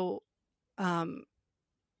 So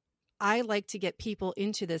I like to get people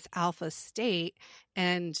into this alpha state,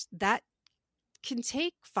 and that can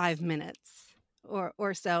take 5 minutes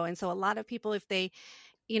or so. And so a lot of people, if they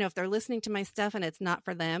if they're listening to my stuff and it's not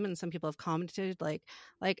for them, and some people have commented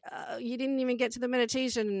you didn't even get to the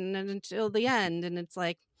meditation until the end, and it's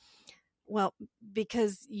like, well,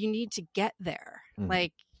 because you need to get there.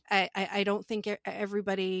 Like, I don't think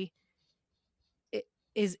everybody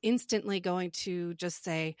is instantly going to just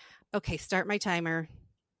say, okay, start my timer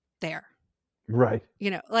there. Right.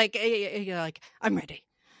 Like I'm ready.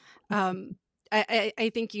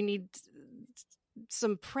 I think you need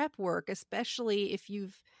some prep work, especially if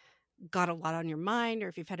you've got a lot on your mind or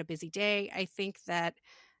if you've had a busy day. I think that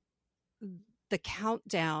the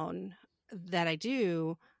countdown that I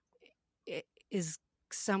do is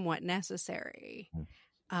somewhat necessary.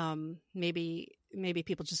 Maybe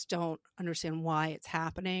people just don't understand why it's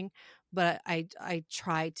happening, but I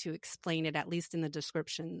try to explain it, at least in the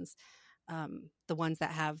descriptions. The ones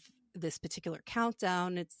that have this particular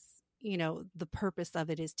countdown, it's, the purpose of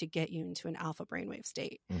it is to get you into an alpha brainwave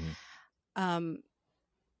state. That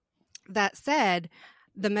said,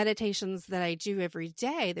 the meditations that I do every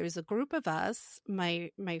day, there's a group of us, my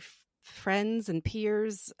friends and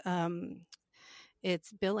peers.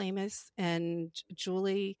 It's Bill Amos and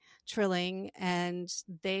Julie Trilling, and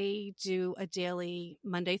they do a daily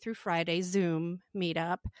Monday through Friday Zoom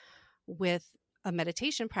meetup with a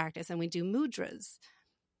meditation practice, and we do mudras.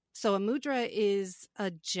 So a mudra is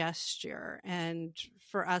a gesture, and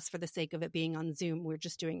for us, for the sake of it being on Zoom, we're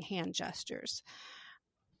just doing hand gestures.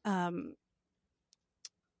 And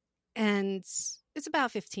it's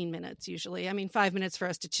about 15 minutes usually. 5 minutes for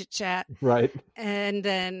us to chit chat. Right. And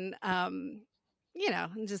then,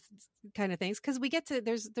 just kind of things. Cause we get to,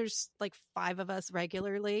 there's like 5 of us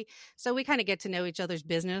regularly. So we kind of get to know each other's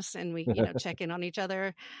business, and we, check in on each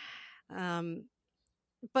other.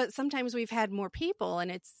 But sometimes we've had more people,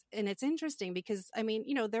 and it's interesting because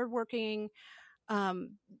they're working.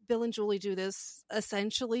 Bill and Julie do this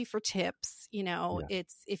essentially for tips.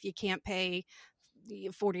 It's, if you can't pay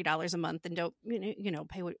 $40 a month, and don't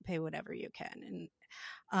pay whatever you can.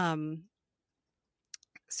 And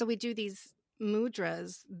so we do these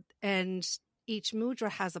mudras, and each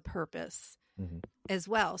mudra has a purpose as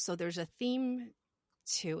well. So there's a theme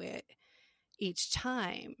to it each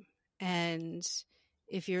time. And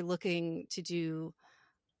if you're looking to do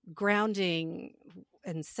grounding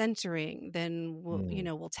and centering, then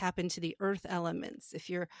we'll tap into the earth elements. If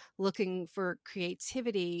you're looking for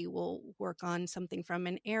creativity, we'll work on something from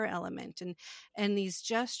an air element. And these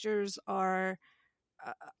gestures are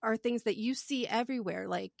things that you see everywhere.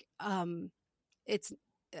 Like, it's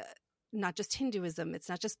not just Hinduism, it's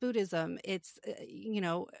not just Buddhism. It's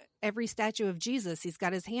every statue of Jesus, he's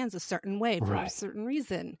got his hands a certain way for a certain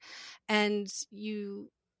reason. And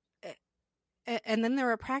then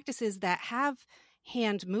there are practices that have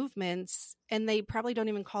hand movements, and they probably don't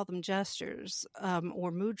even call them gestures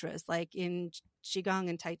or mudras. Like in Qigong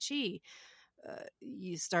and Tai Chi,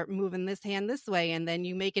 you start moving this hand this way, and then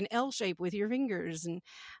you make an L shape with your fingers. And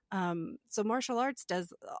so martial arts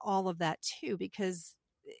does all of that too, because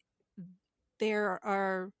there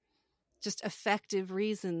are just effective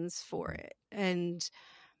reasons for it and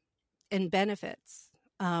benefits.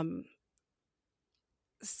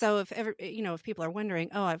 So if people are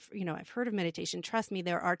wondering, oh, I've heard of meditation, trust me,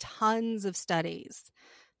 there are tons of studies.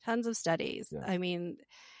 Yeah.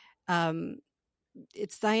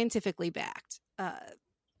 It's scientifically backed.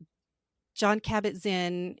 John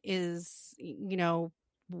Kabat-Zinn is,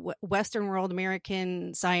 Western world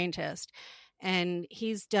American scientist, and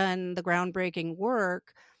he's done the groundbreaking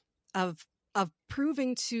work of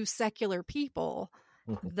proving to secular people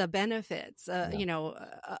the benefits,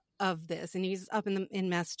 of this. And he's up in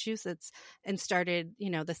Massachusetts and started,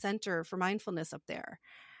 the Center for Mindfulness up there.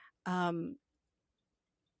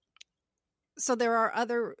 So there are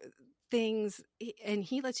other things, and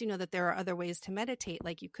he lets you know that there are other ways to meditate.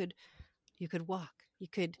 Like you could walk, you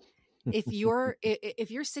could, if you're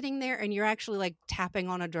sitting there and you're actually like tapping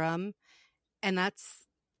on a drum, and that's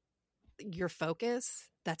your focus,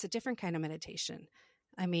 that's a different kind of meditation.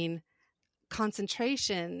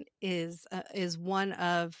 Concentration is one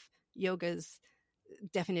of yoga's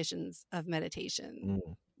definitions of meditation.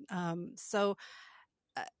 So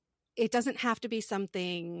it doesn't have to be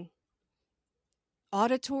something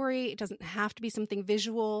auditory. It doesn't have to be something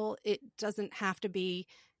visual. It doesn't have to be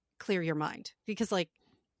clear your mind, because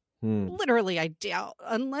literally, I doubt,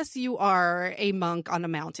 unless you are a monk on a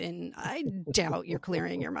mountain, I doubt you're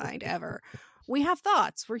clearing your mind ever. We have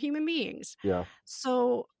thoughts. We're human beings. Yeah.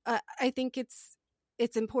 So I think it's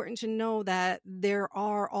important to know that there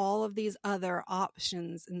are all of these other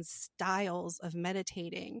options and styles of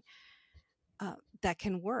meditating that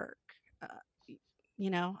can work.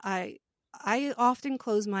 I often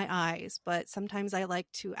close my eyes, but sometimes I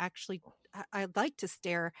like to actually, I like to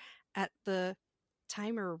stare at the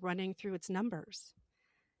timer running through its numbers.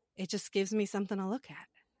 It just gives me something to look at.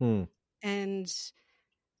 Hmm. And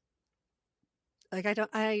like,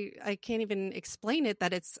 I can't even explain it,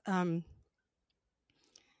 that it's,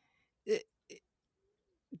 it,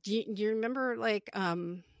 do you remember, like,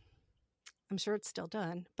 I'm sure it's still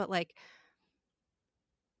done, but like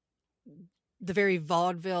the very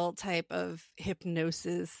vaudeville type of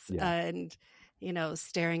hypnosis, Yeah. and,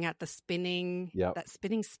 staring at the spinning, Yep. that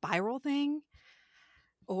spinning spiral thing,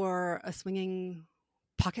 or a swinging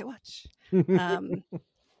pocket watch.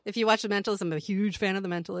 If you watch The Mentalist, I'm a huge fan of The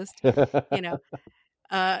Mentalist.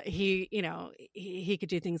 You know, he could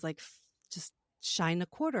do things like just shine a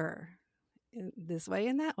quarter this way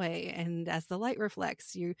and that way, and as the light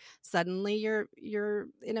reflects, you're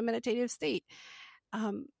in a meditative state.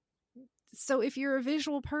 Um, so if you're a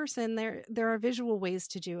visual person, there are visual ways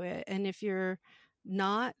to do it, and if you're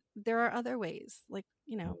not, there are other ways. Like,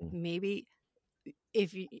 Mhm. maybe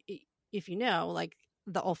if you like,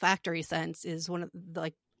 the olfactory sense is one of the,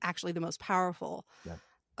 like, actually the most powerful Yeah.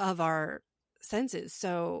 of our senses.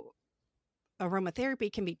 So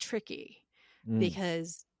aromatherapy can be tricky Mm.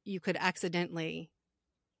 because you could accidentally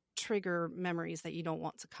trigger memories that you don't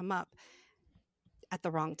want to come up at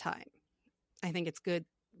the wrong time. I think it's good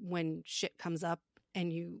when shit comes up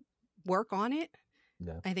and you work on it.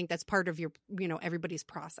 Yeah. I think that's part of your, everybody's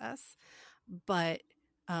process. But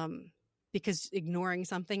because ignoring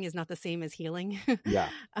something is not the same as healing. Yeah.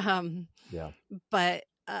 um, Yeah. but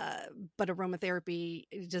aromatherapy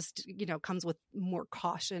just, comes with more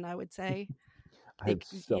caution, I would say. I have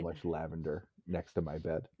so much lavender next to my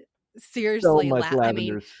bed. So Seriously, much I mean,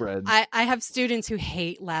 lavender spreads. I have students who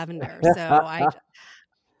hate lavender, so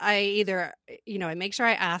I either, I make sure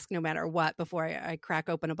I ask no matter what before I crack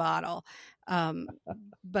open a bottle.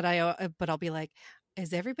 But I'll be like,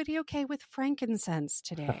 is everybody okay with frankincense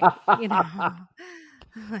today?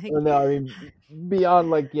 Like, Well, no, I mean, beyond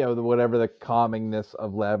like, whatever the calmingness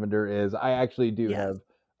of lavender is, I actually do yes. have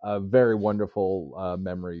a very wonderful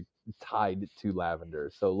memory tied to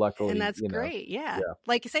lavender. So And luckily, that's great. Yeah. yeah.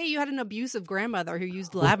 Like, say you had an abusive grandmother who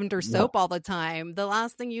used lavender No, soap all the time. The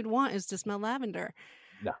last thing you'd want is to smell lavender.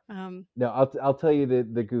 no, Um, no. I'll tell you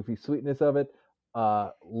the goofy sweetness of it.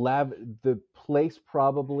 The place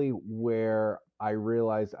probably where I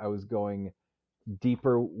realized I was going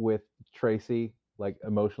deeper with Tracy, like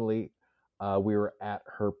emotionally. We were at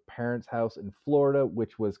her parents' house in Florida,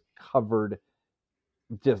 which was covered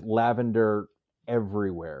just lavender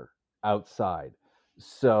everywhere outside.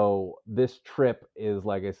 So this trip is,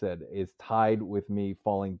 like I said, is tied with me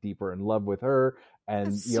falling deeper in love with her, and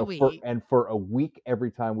that's for sweet. a week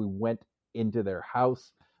every time we went into their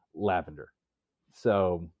house, lavender.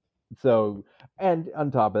 So and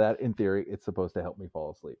on top of that, in theory, it's supposed to help me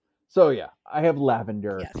fall asleep. So yeah, I have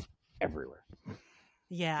lavender Yes. everywhere.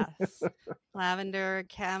 Yes. Lavender,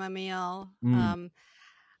 chamomile. Mm.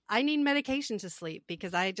 I need medication to sleep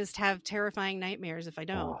because I just have terrifying nightmares if I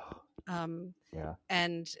don't. Oh, Um, yeah.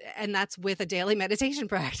 and that's with a daily meditation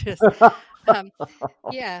practice. Um,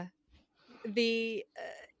 yeah. The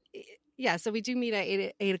yeah, so we do meet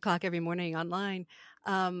at 8 o'clock every morning online,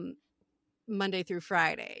 Monday through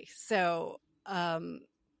Friday. So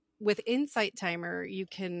with Insight Timer, you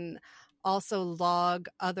can also log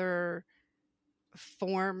other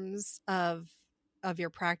forms of your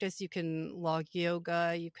practice. You can log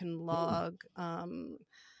yoga, you can log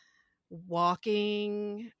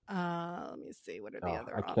walking. Let me see, what are the Oh,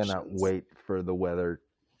 I other cannot options? wait for the weather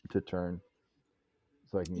to turn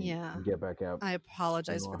so I can Yeah, get back out I and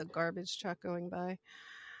apologize for the walk. garbage truck going by.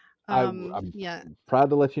 I'm Yeah. proud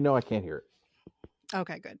to let you know I can't hear it.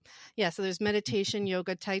 Okay, good. Yeah, so there's meditation,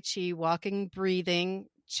 yoga, tai chi, walking, breathing,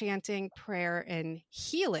 chanting, prayer, and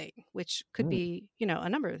healing, which could Mm, be, a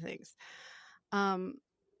number of things. Um,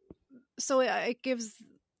 so it gives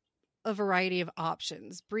a variety of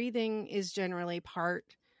options. Breathing is generally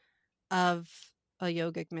part of a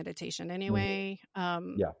yogic meditation mm, anyway.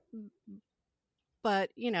 yeah.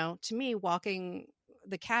 But, to me, walking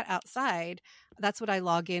the cat outside, that's what I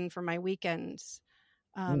log in for my weekends,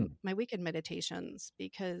 Mm, my weekend meditations,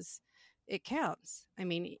 because it counts. I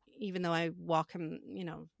mean, even though I walk him,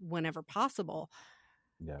 whenever possible,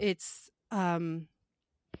 yeah. it's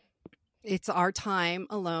our time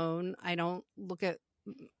alone. I don't look at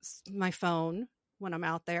my phone when I'm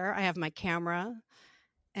out there. I have my camera,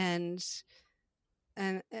 and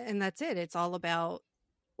that's it. It's all about,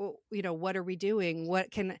 what are we doing?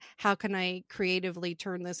 How can I creatively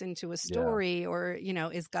turn this into a Yeah. story? Or,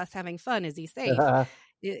 is Gus having fun? Is he safe?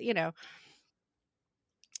 You know,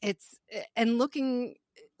 it's and looking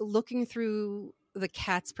through the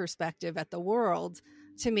cat's perspective at the world,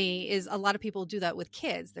 to me, is a lot of people do that with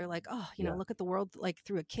kids. They're like, oh, Yeah. look at the world like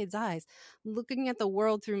through a kid's eyes. Looking at the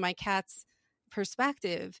world through my cat's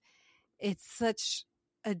perspective, it's such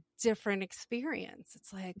a different experience.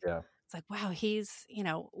 It's like, Yeah. wow, he's,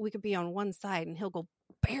 we could be on one side and he'll go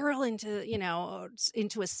barrel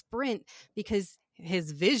into a sprint because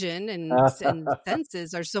his vision and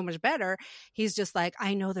senses are so much better. He's just like,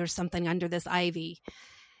 I know there's something under this ivy.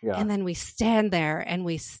 Yeah. And then we stand there and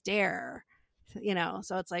we stare,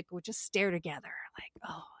 so it's like, we just stare together like,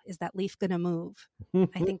 oh, is that leaf going to move?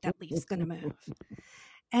 I think that leaf's going to move.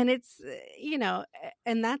 And it's,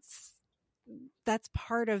 and that's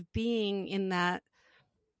part of being in that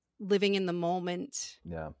living in the moment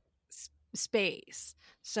space.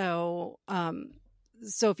 So,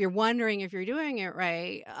 so if you're wondering if you're doing it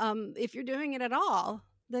right, if you're doing it at all,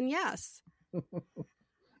 then yes.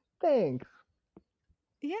 Thanks.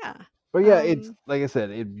 Yeah. But yeah, it's like I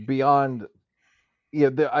said, it beyond. Yeah,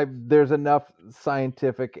 there's enough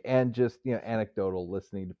scientific and just anecdotal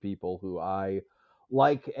listening to people who I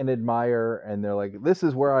like and admire, and they're like, "This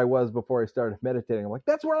is where I was before I started meditating." I'm like,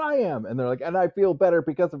 "That's where I am," and they're like, "And I feel better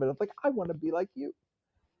because of it." I'm like, "I want to be like you."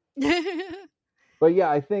 But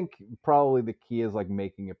yeah, I think probably the key is like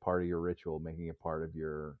making it part of your ritual, making it part of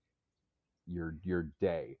your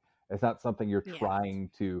day. It's not something you're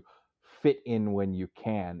trying to fit in when you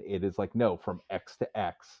can. It is like, no, from X to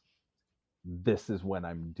X, this is when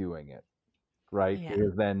I'm doing it, right? Yeah.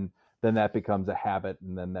 Because then that becomes a habit,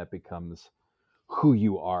 and then that becomes who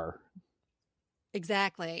you are.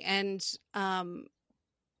 Exactly. And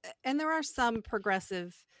there are some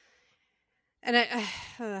progressive, and I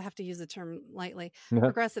have to use the term lightly,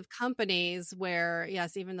 progressive companies where,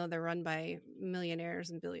 yes, even though they're run by millionaires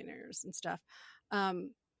and billionaires and stuff,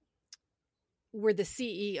 where the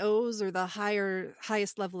CEOs or the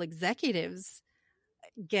highest level executives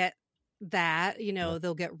get that,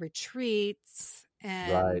 they'll get retreats,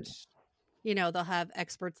 and they'll have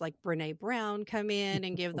experts like Brene Brown come in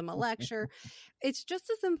and give them a lecture. It's just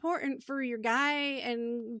as important for your guy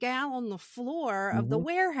and gal on the floor of the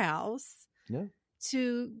warehouse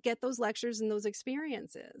to get those lectures and those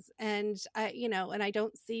experiences. And I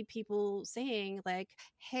don't see people saying like,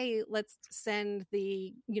 hey, let's send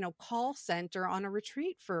the, call center on a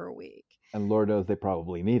retreat for a week. And Lord knows they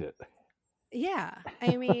probably need it. Yeah.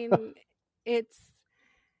 I mean, it's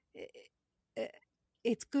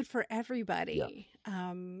good for everybody.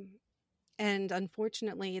 Yeah. And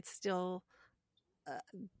unfortunately, it's still,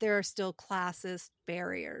 there are still classist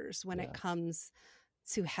barriers when it comes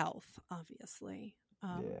to health, obviously.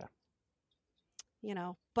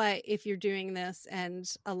 But if you're doing this,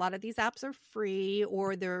 and a lot of these apps are free,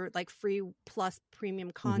 or they're like free plus premium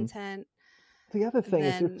content. The other thing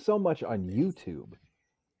is there's so much on YouTube.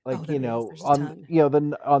 Like,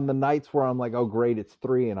 on the nights where I'm like, oh great, it's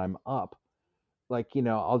 3 and I'm up. Like,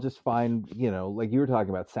 I'll just find, like you were talking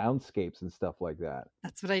about, soundscapes and stuff like that.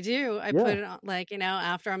 That's what I do. I put it on, like,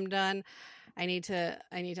 after I'm done, I need to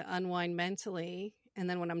unwind mentally. And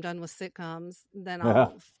then when I'm done with sitcoms, then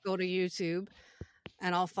I'll go to YouTube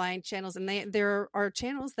and I'll find channels. And there are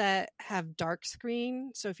channels that have dark screen.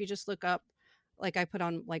 So if you just look up, like I put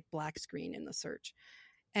on like black screen in the search.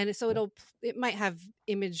 And so it might have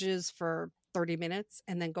images for 30 minutes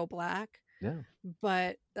and then go black. Yeah.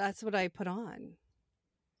 But that's what I put on.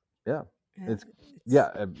 Yeah. It's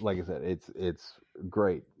like I said, it's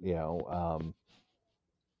great, and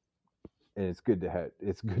it's good to have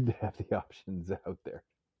the options out there.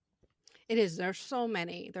 It is. There's so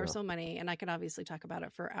many. There's so many, and I could obviously talk about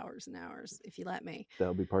it for hours and hours if you let me.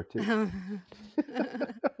 That'll be part 2.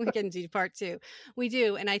 We can do part 2. We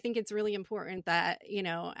do, and I think it's really important that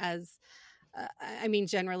as I mean,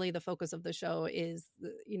 generally the focus of the show is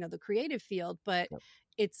the creative field, but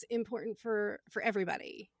it's important for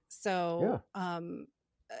everybody. So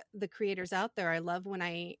the creators out there, I love when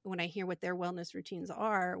I hear what their wellness routines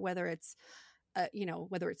are, whether it's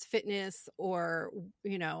whether it's fitness or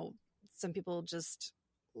some people just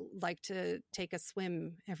like to take a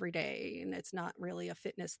swim every day, and it's not really a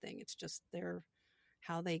fitness thing. It's just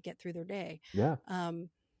how they get through their day. Yeah. I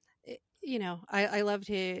love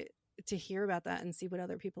to hear about that and see what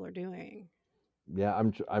other people are doing. Yeah,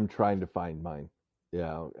 I'm trying to find mine.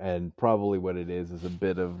 Yeah, and probably what it is a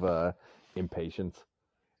bit of impatience.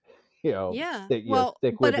 Stick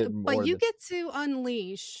with it more. But you get to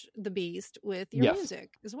unleash the beast with your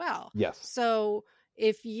music as well. Yes. So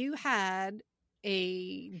if you had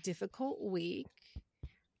a difficult week,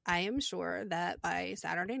 I am sure that by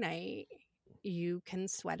Saturday night you can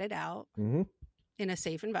sweat it out in a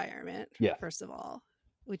safe environment. Yeah. First of all,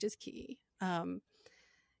 which is key.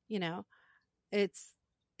 You know, it's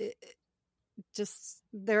it, just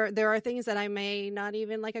there are things that I may not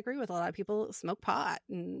even like agree with. A lot of people smoke pot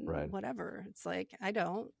and Right. whatever. It's like I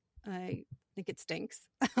think it stinks.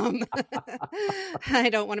 I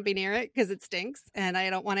don't want to be near it because it stinks, and I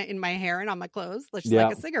don't want it in my hair and on my clothes, just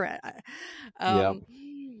like a cigarette. Yeah.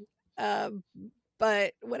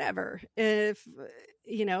 But whatever. If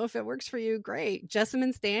if it works for you, great.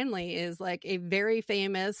 Jessamine Stanley is like a very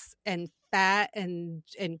famous and fat and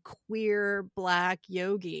queer Black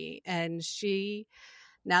yogi, and she,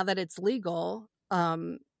 now that it's legal,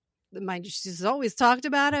 mind you, she's always talked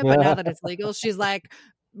about it, but now that it's legal, she's like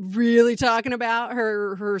really talking about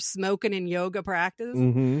her smoking and yoga practice.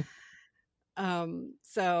 Mm-hmm.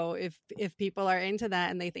 So if people are into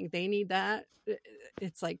that and they think they need that,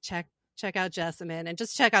 it's like check out Jessamine, and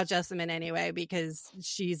just check out Jessamine anyway, because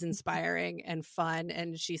she's inspiring and fun,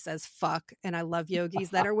 and she says fuck, and I love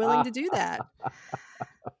yogis that are willing to do that.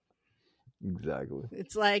 Exactly.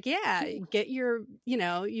 It's like, yeah, get your,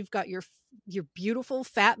 you've got your beautiful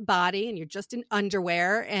fat body and you're just in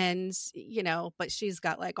underwear, and but she's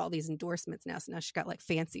got like all these endorsements now, so now she's got like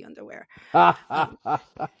fancy underwear.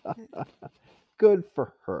 Good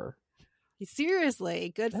for her.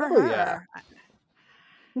 Seriously, good for Hell her.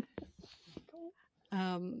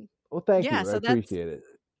 Well, thank you. So I appreciate it.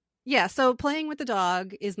 Yeah, so playing with the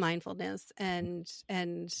dog is mindfulness, and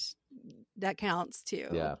that counts too.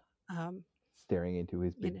 Yeah. Staring into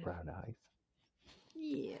his big brown eyes.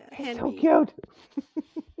 Yeah, Henry. So cute.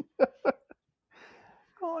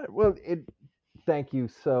 Well, thank you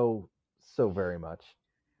so very much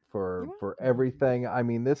for everything. I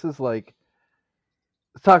mean, this is like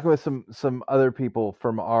talking with some other people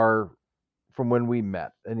from when we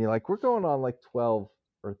met, and you're like, we're going on like 12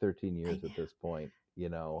 or 13 years at this point,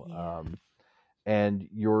 and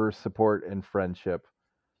your support and friendship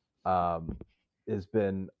has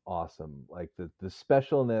been awesome. Like the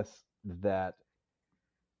specialness that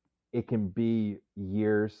it can be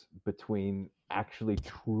years between actually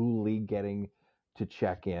truly getting to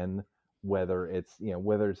check in, whether it's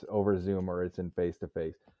over Zoom or it's in face to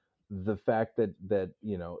face. The fact that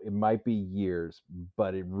it might be years,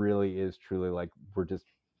 but it really is truly like we're just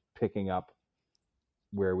picking up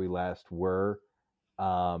where we last were.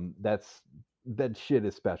 That shit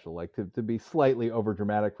is special. Like to be slightly over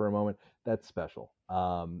dramatic for a moment, that's special.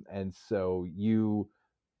 And so you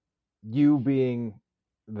being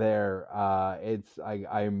there,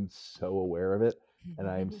 I'm so aware of it, and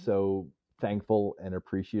I'm so thankful and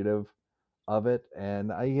appreciative of it.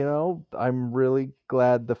 And I'm really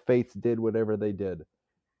glad the fates did whatever they did,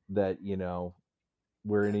 that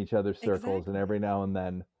we're in each other's circles, and every now and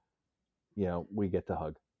then we get to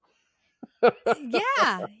hug.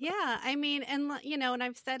 yeah I mean, and and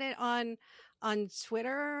I've said it on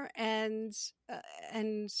Twitter and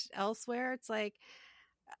elsewhere. It's like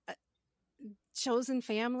chosen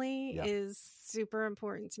family is super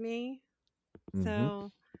important to me.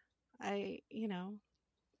 So I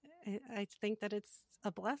think that it's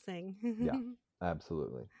a blessing. Yeah,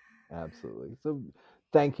 absolutely. So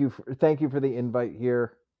thank you for the invite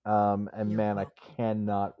here. And you're man, welcome. I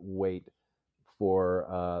cannot wait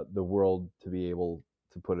for the world to be able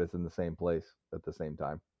to put us in the same place at the same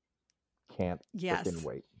time. Can't freaking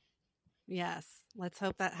wait. Yes, let's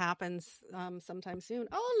hope that happens sometime soon.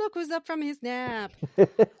 Oh, look who's up from his nap.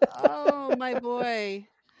 Oh, my boy.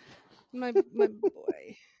 My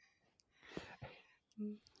boy.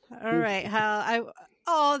 All right.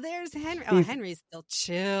 There's Henry. Oh, Henry's still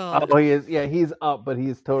chill. Oh, he is. Yeah, he's up, but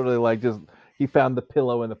he's totally like he found the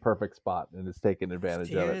pillow in the perfect spot and is taking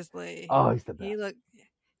advantage of it. Seriously. Oh, he's the best.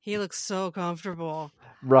 He looks so comfortable.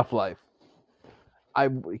 Rough life.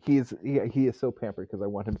 He is so pampered because I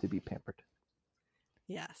want him to be pampered.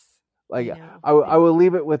 Yes. Like I will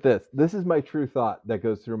leave it with this. This is my true thought that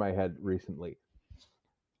goes through my head recently.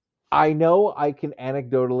 I know I can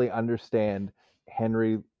anecdotally understand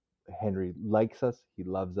Henry likes us. He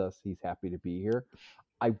loves us. He's happy to be here.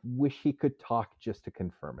 I wish he could talk just to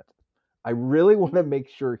confirm it. I really want to make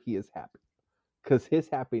sure he is happy, because his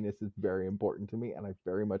happiness is very important to me, and I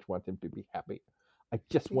very much want him to be happy. I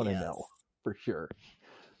just want to know for sure.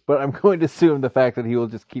 But I'm going to assume the fact that he will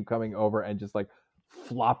just keep coming over and just like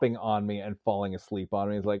flopping on me and falling asleep on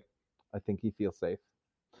me is like, I think he feels safe.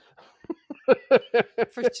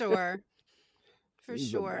 For sure. For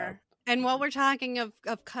sure. And while we're talking of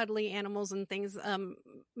cuddly animals and things,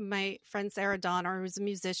 my friend Sarah Donner, who's a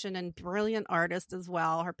musician and brilliant artist as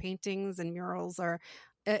well, her paintings and murals are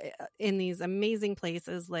in these amazing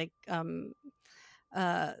places like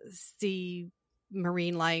sea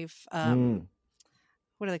marine life.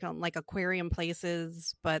 what do they call them? Like aquarium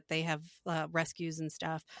places, but they have rescues and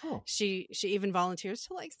stuff. Oh. She even volunteers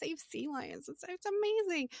to like save sea lions. It's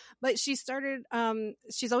amazing. But she started,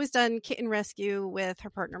 she's always done kitten rescue with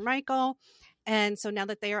her partner, Michael. And so now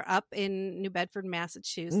that they are up in New Bedford,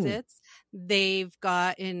 Massachusetts, they've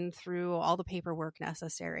gotten through all the paperwork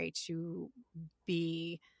necessary to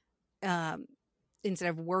be, instead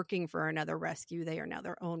of working for another rescue, they are now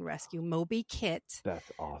their own rescue. Moby Kit.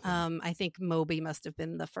 That's awesome. I think Moby must have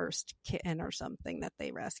been the first kitten or something that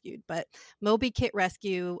they rescued. But Moby Kit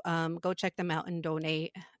Rescue, go check them out and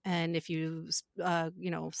donate. And if you,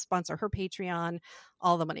 sponsor her Patreon,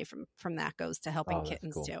 all the money from that goes to helping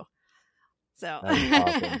kittens cool. too. So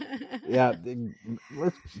that's awesome. Yeah,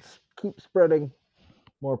 let's keep spreading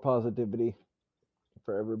more positivity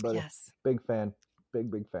for everybody. Yes. Big fan.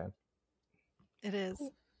 Big fan. It is.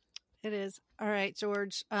 It is. All right,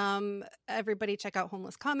 George. Everybody check out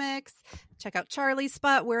Homeless Comics. Check out Charlie's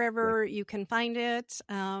Spot wherever you can find it.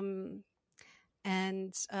 And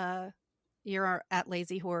you're at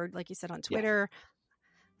Lazy Horde, like you said, on Twitter. Yes.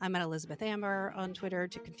 I'm at Elizabeth Amber on Twitter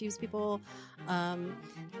to confuse people.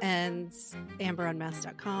 And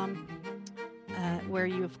amberonmass.com, where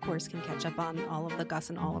you, of course, can catch up on all of the Gus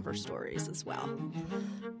and Oliver stories as well.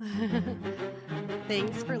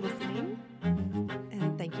 Thanks for listening.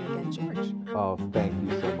 And thank you again, George. Oh, thank